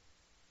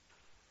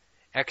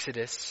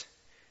 Exodus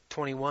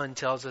 21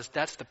 tells us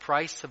that's the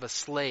price of a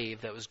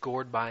slave that was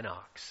gored by an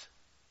ox.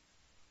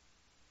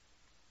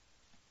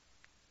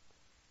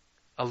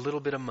 A little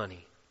bit of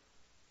money.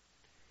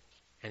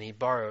 And he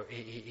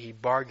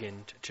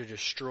bargained to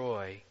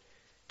destroy,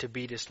 to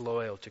be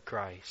disloyal to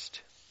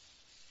Christ.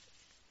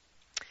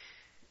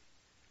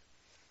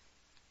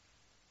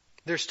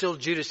 There's still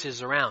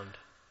Judases around.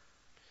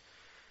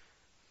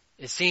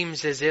 It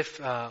seems as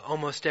if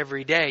almost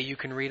every day you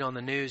can read on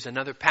the news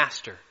another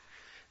pastor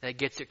that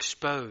gets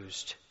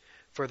exposed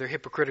for their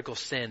hypocritical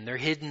sin, their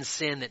hidden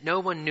sin that no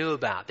one knew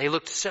about. They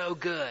looked so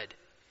good.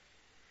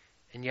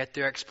 And yet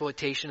their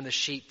exploitation of the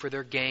sheep for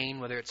their gain,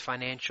 whether it's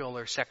financial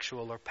or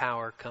sexual or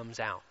power, comes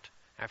out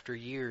after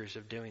years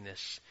of doing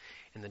this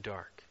in the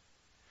dark.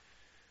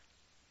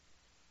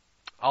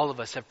 All of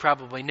us have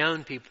probably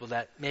known people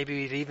that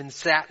maybe have even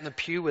sat in the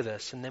pew with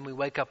us, and then we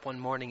wake up one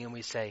morning and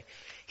we say,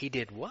 he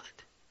did what?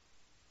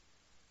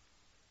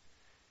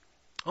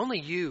 Only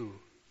you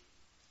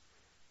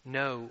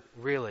know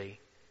really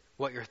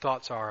what your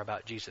thoughts are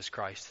about Jesus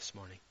Christ this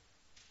morning.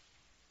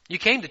 You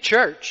came to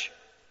church.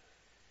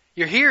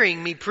 You're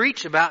hearing me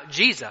preach about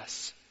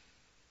Jesus.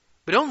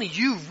 But only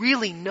you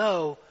really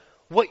know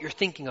what you're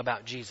thinking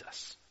about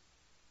Jesus.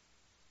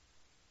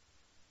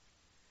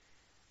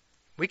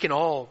 We can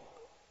all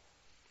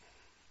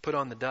put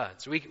on the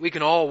duds. We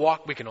can all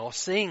walk. We can all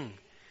sing.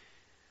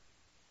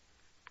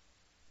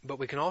 But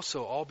we can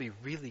also all be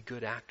really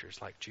good actors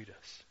like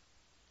Judas.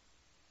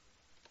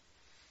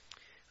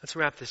 Let's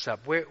wrap this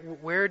up.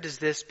 Where does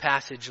this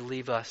passage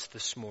leave us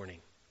this morning?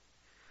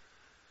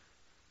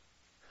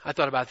 I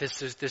thought about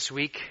this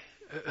week.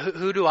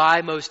 Who do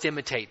I most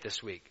imitate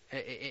this week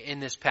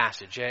in this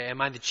passage? Am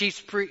I the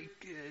chief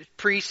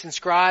priests and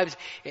scribes?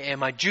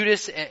 Am I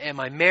Judas? Am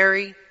I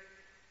Mary?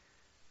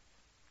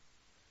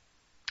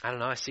 I don't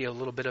know. I see a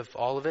little bit of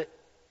all of it.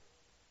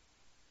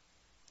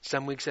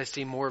 Some weeks I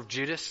see more of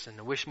Judas and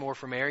I wish more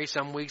for Mary.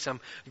 Some weeks I'm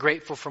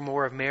grateful for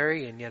more of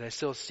Mary, and yet I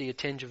still see a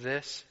tinge of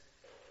this.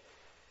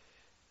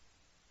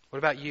 What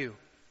about you?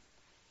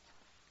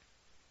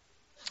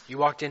 You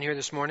walked in here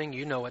this morning,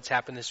 you know what's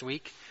happened this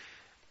week.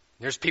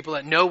 There's people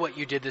that know what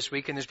you did this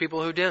week, and there's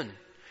people who didn't.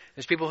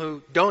 There's people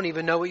who don't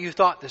even know what you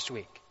thought this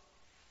week.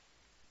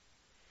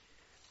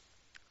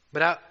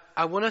 But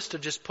I want us to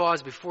just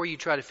pause before you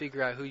try to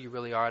figure out who you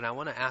really are, and I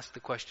want to ask the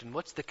question,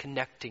 what's the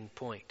connecting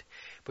point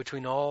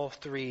between all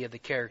three of the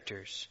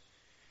characters?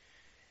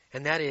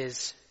 And that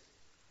is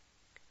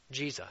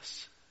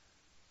Jesus.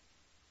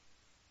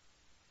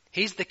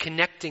 He's the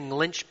connecting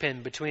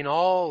linchpin between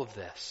all of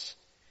this.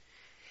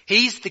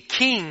 He's the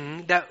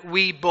King that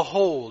we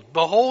behold.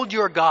 Behold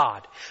your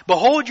God.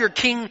 Behold your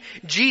King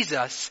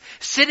Jesus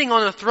sitting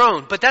on a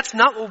throne. But that's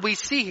not what we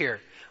see here.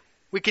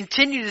 We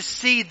continue to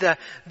see the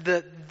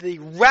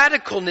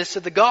radicalness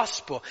of the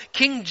gospel.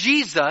 King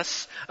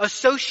Jesus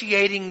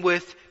associating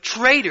with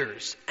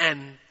traitors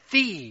and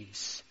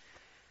thieves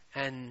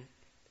and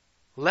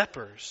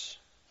lepers.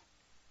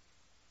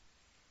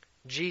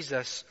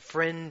 Jesus,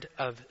 friend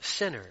of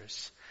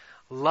sinners,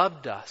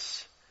 loved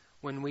us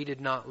when we did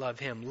not love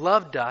Him,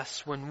 loved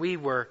us when we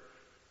were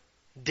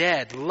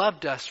dead,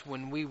 loved us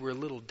when we were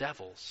little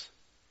devils.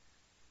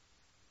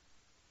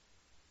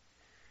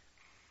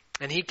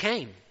 And He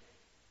came.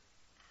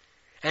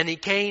 And He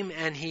came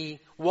and He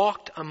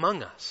walked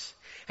among us.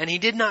 And He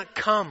did not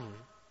come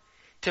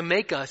to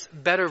make us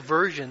better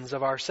versions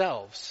of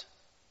ourselves,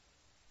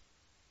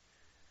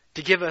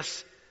 to give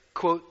us,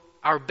 quote,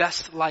 our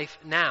best life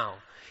now.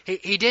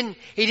 He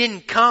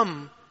didn't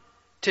come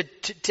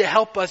to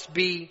help us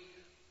be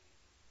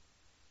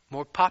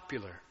more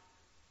popular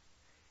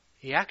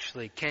He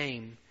actually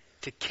came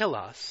to kill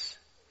us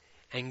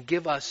and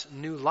give us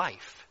new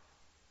life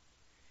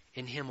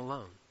in Him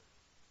alone.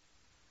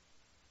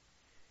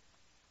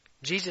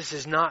 Jesus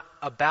is not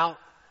about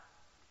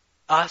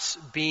us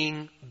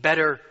being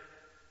better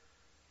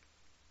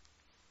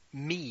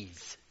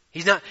me's.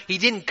 He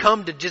didn't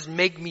come to just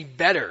make me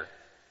better.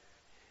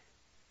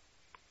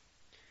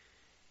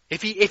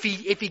 If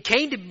he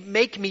came to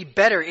make me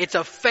better, it's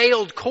a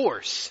failed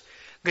course.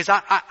 Because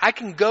I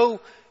can go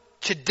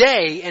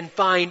today and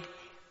find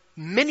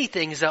many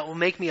things that will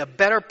make me a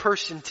better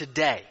person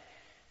today,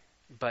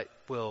 but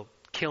will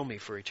kill me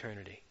for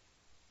eternity.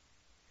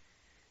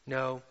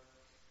 No,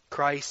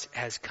 Christ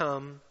has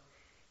come.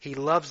 He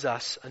loves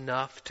us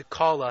enough to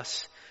call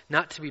us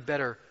not to be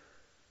better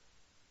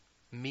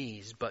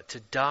me's, but to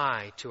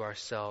die to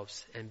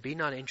ourselves and be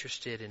not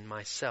interested in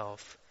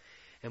myself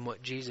and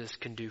what Jesus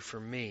can do for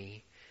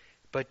me,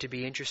 but to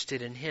be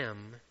interested in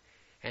Him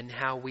and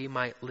how we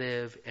might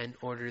live in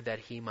order that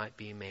He might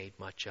be made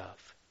much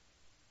of.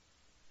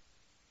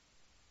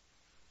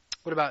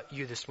 What about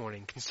you this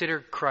morning?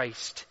 Consider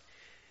Christ.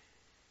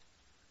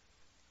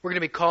 We're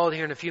going to be called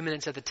here in a few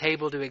minutes at the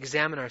table to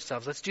examine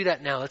ourselves. Let's do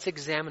that now. Let's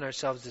examine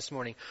ourselves this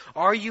morning.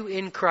 Are you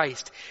in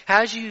Christ?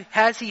 Has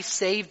He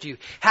saved you?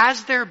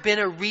 Has there been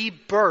a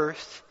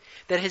rebirth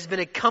that has been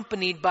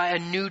accompanied by a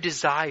new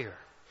desire?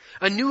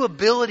 A new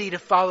ability to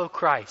follow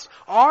Christ?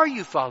 Are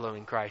you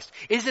following Christ?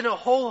 Is it a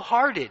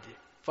wholehearted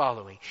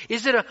following?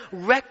 Is it a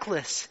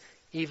reckless,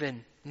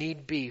 even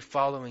need be,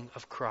 following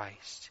of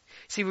Christ?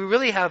 See, we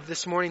really have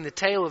this morning the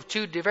tale of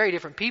two very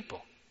different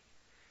people.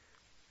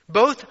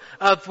 Both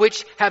of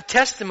which have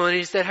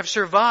testimonies that have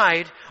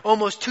survived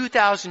almost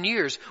 2,000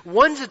 years.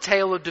 One's a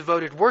tale of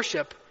devoted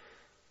worship,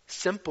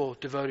 simple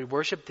devoted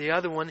worship. The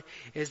other one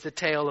is the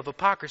tale of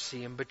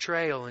hypocrisy and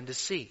betrayal and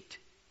deceit.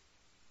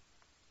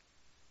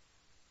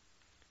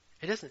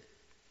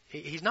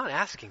 He's not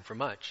asking for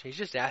much. He's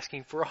just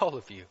asking for all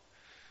of you.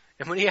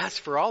 And when He asks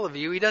for all of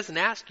you, He doesn't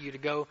ask you to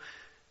go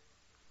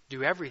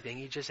do everything.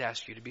 He just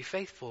asks you to be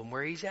faithful in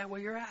where He's at, where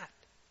you're at.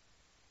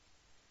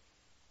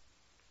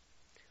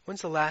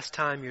 When's the last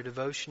time your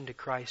devotion to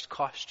Christ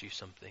cost you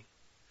something?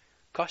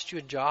 Cost you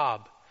a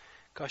job?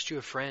 Cost you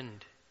a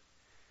friend?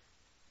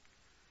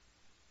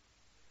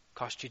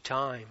 Cost you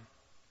time?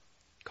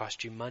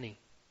 Cost you money?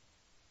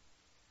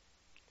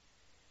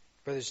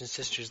 Brothers and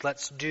sisters,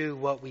 let's do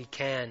what we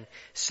can.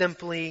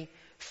 Simply,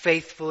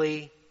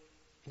 faithfully.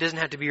 It doesn't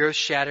have to be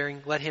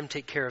earth-shattering. Let Him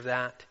take care of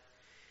that.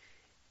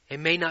 It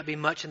may not be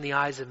much in the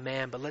eyes of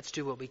man, but let's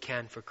do what we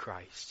can for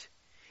Christ.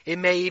 It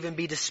may even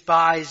be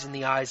despised in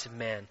the eyes of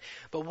man.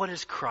 But what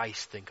does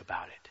Christ think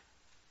about it?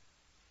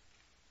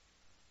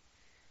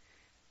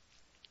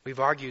 We've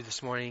argued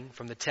this morning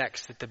from the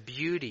text that the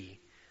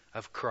beauty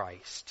of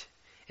Christ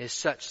is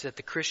such that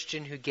the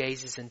Christian who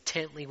gazes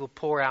intently will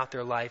pour out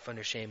their life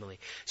unashamedly.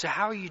 So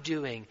how are you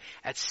doing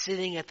at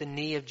sitting at the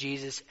knee of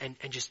Jesus and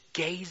just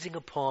gazing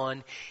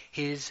upon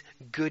His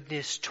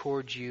goodness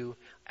towards you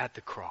at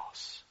the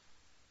cross?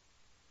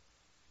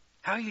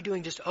 How are you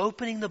doing just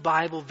opening the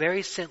Bible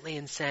very simply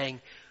and saying,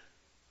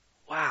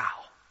 wow,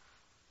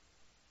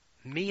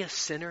 me a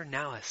sinner,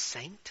 now a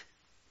saint?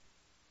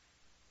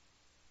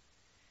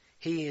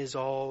 He is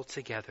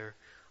altogether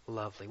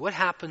lovely. What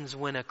happens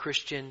when a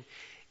Christian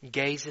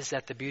gazes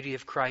at the beauty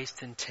of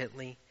Christ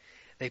intently?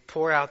 They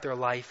pour out their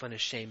life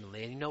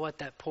unashamedly. And you know what?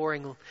 That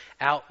pouring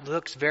out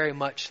looks very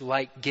much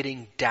like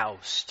getting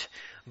doused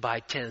by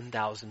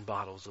 10,000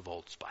 bottles of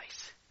Old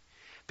Spice.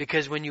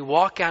 Because when you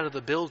walk out of the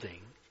building,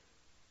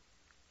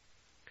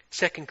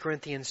 2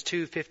 Corinthians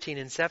 2:15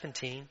 and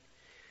 17,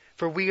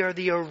 for we are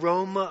the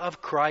aroma of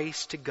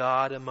Christ to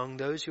God among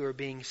those who are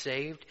being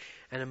saved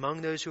and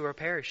among those who are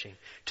perishing.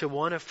 To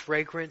one a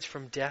fragrance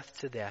from death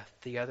to death,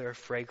 the other a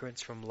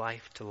fragrance from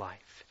life to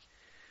life.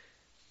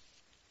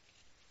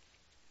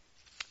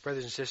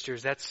 Brothers and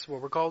sisters, that's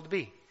what we're called to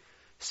be.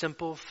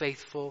 Simple,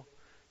 faithful,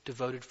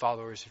 devoted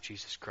followers of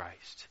Jesus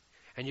Christ.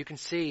 And you can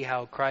see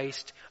how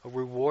Christ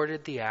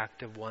rewarded the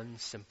act of one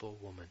simple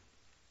woman.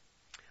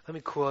 Let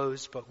me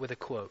close but with a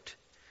quote.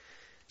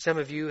 Some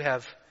of you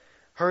have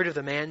heard of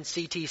the man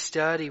C.T.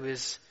 Studd. He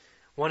was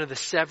one of the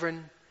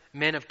 7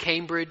 men of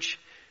Cambridge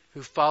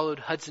who followed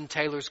Hudson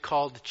Taylor's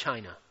call to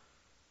China.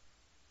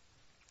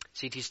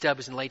 C.T. Studd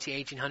was in the late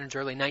 1800s,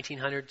 early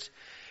 1900s.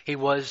 He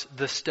was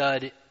the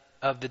stud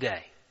of the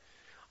day.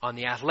 On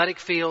the athletic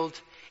field,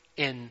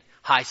 in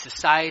high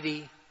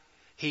society,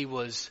 he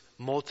was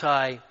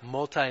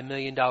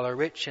multi-million dollar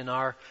rich in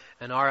our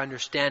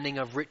understanding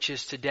of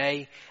riches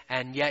today,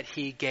 and yet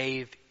he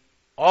gave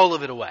all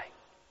of it away.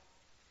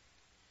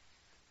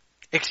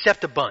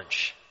 Except a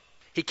bunch.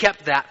 He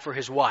kept that for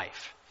his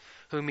wife,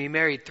 whom he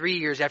married 3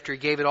 years after he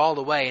gave it all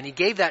away. And he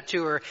gave that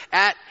to her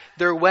at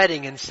their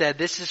wedding and said,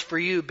 this is for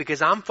you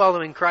because I'm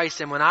following Christ,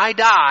 and when I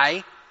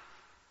die,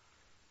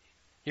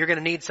 you're going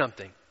to need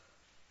something.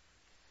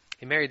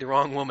 He married the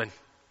wrong woman.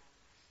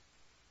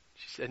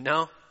 She said,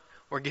 no,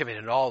 we're giving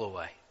it all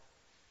away.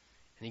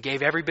 And he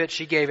gave every bit,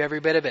 she gave every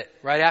bit of it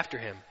right after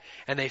him.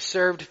 And they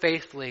served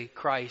faithfully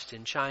Christ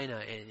in China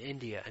and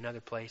India and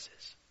other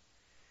places.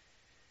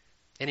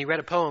 And he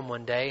read a poem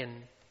one day,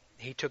 and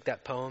he took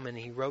that poem and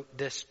he wrote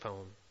this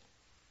poem.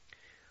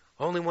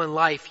 Only one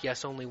life,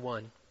 yes, only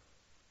one.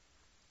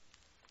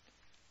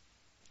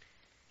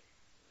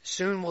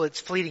 Soon will its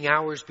fleeting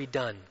hours be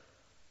done.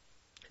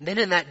 And then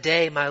in that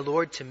day my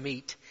Lord to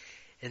meet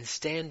and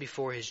stand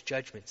before his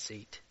judgment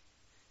seat.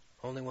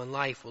 Only one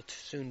life will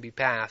soon be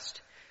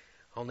past.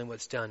 Only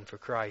what's done for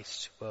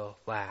Christ will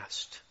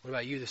last. What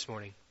about you this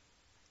morning?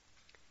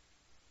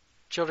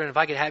 Children, if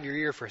I could have your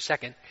ear for a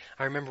second.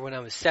 I remember when I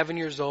was 7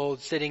 years old,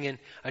 sitting in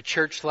a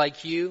church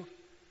like you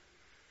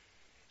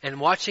and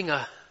watching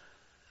a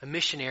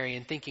missionary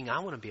and thinking, I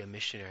want to be a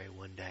missionary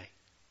one day.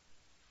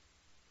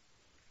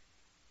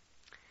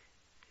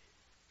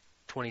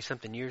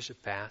 20-something years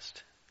have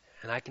passed,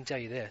 and I can tell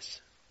you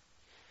this.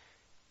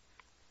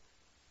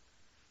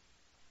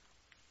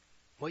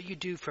 What you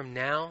do from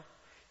now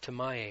to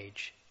my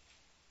age,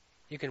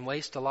 you can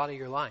waste a lot of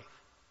your life.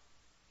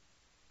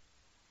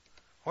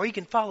 Or you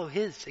can follow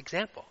his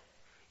example.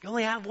 You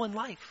only have one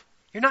life.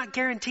 You're not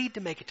guaranteed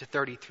to make it to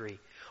 33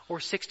 or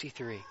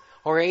 63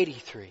 or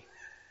 83.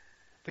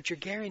 But you're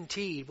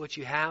guaranteed what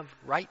you have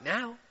right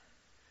now.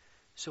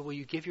 So will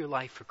you give your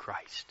life for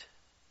Christ?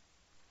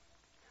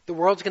 The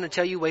world's going to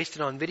tell you waste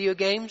it on video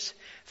games,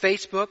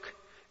 Facebook,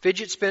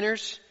 fidget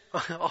spinners,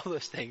 all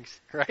those things,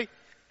 right?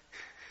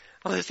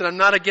 Listen, I'm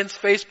not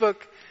against Facebook,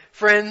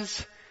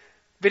 friends,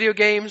 video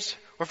games,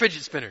 or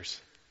fidget spinners.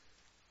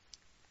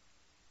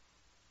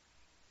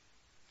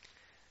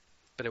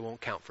 But it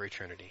won't count for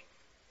eternity.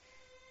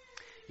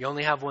 You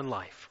only have one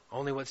life.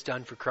 Only what's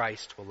done for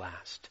Christ will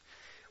last.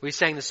 We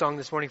sang the song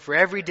this morning, for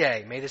every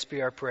day, may this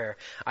be our prayer,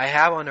 I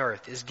have on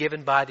earth is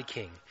given by the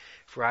King,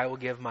 for I will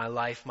give my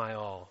life, my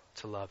all,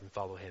 to love and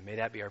follow him. May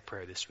that be our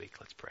prayer this week.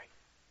 Let's pray.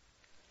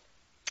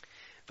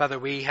 Father,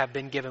 we have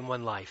been given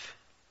one life.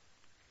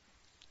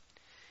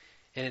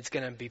 And it's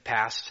going to be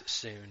passed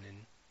soon. And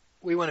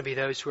we want to be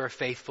those who are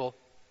faithful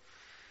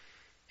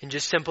in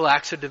just simple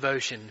acts of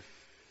devotion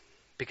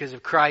because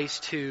of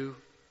Christ, who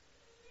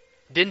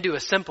didn't do a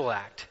simple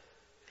act.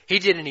 He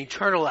did an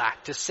eternal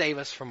act to save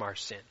us from our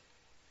sin.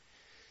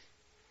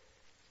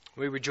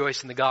 We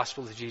rejoice in the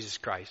gospel of Jesus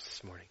Christ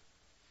this morning.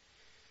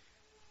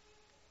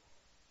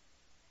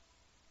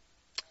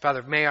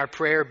 Father, may our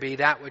prayer be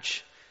that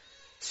which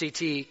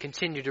C.T.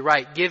 continued to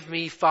write. Give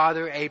me,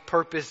 Father, a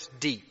purpose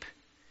deep.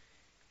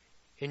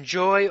 In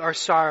joy or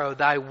sorrow,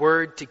 thy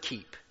word to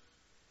keep.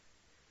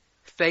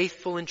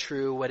 Faithful and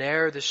true,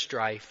 whate'er the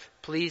strife,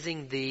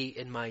 pleasing thee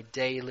in my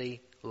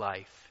daily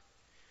life.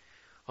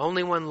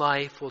 Only one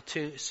life will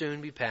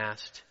soon be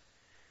past.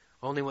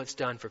 Only what's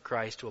done for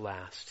Christ will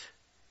last.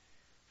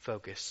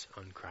 Focus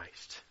on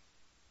Christ.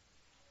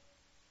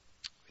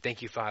 We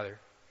thank you, Father,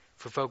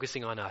 for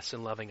focusing on us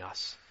and loving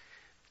us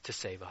to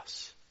save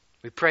us.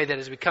 We pray that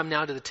as we come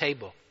now to the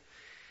table,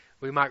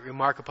 we might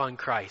remark upon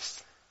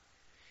Christ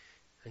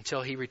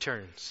until he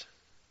returns,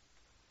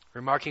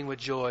 remarking with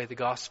joy the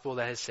gospel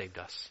that has saved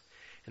us.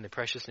 In the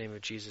precious name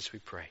of Jesus we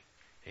pray.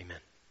 Amen.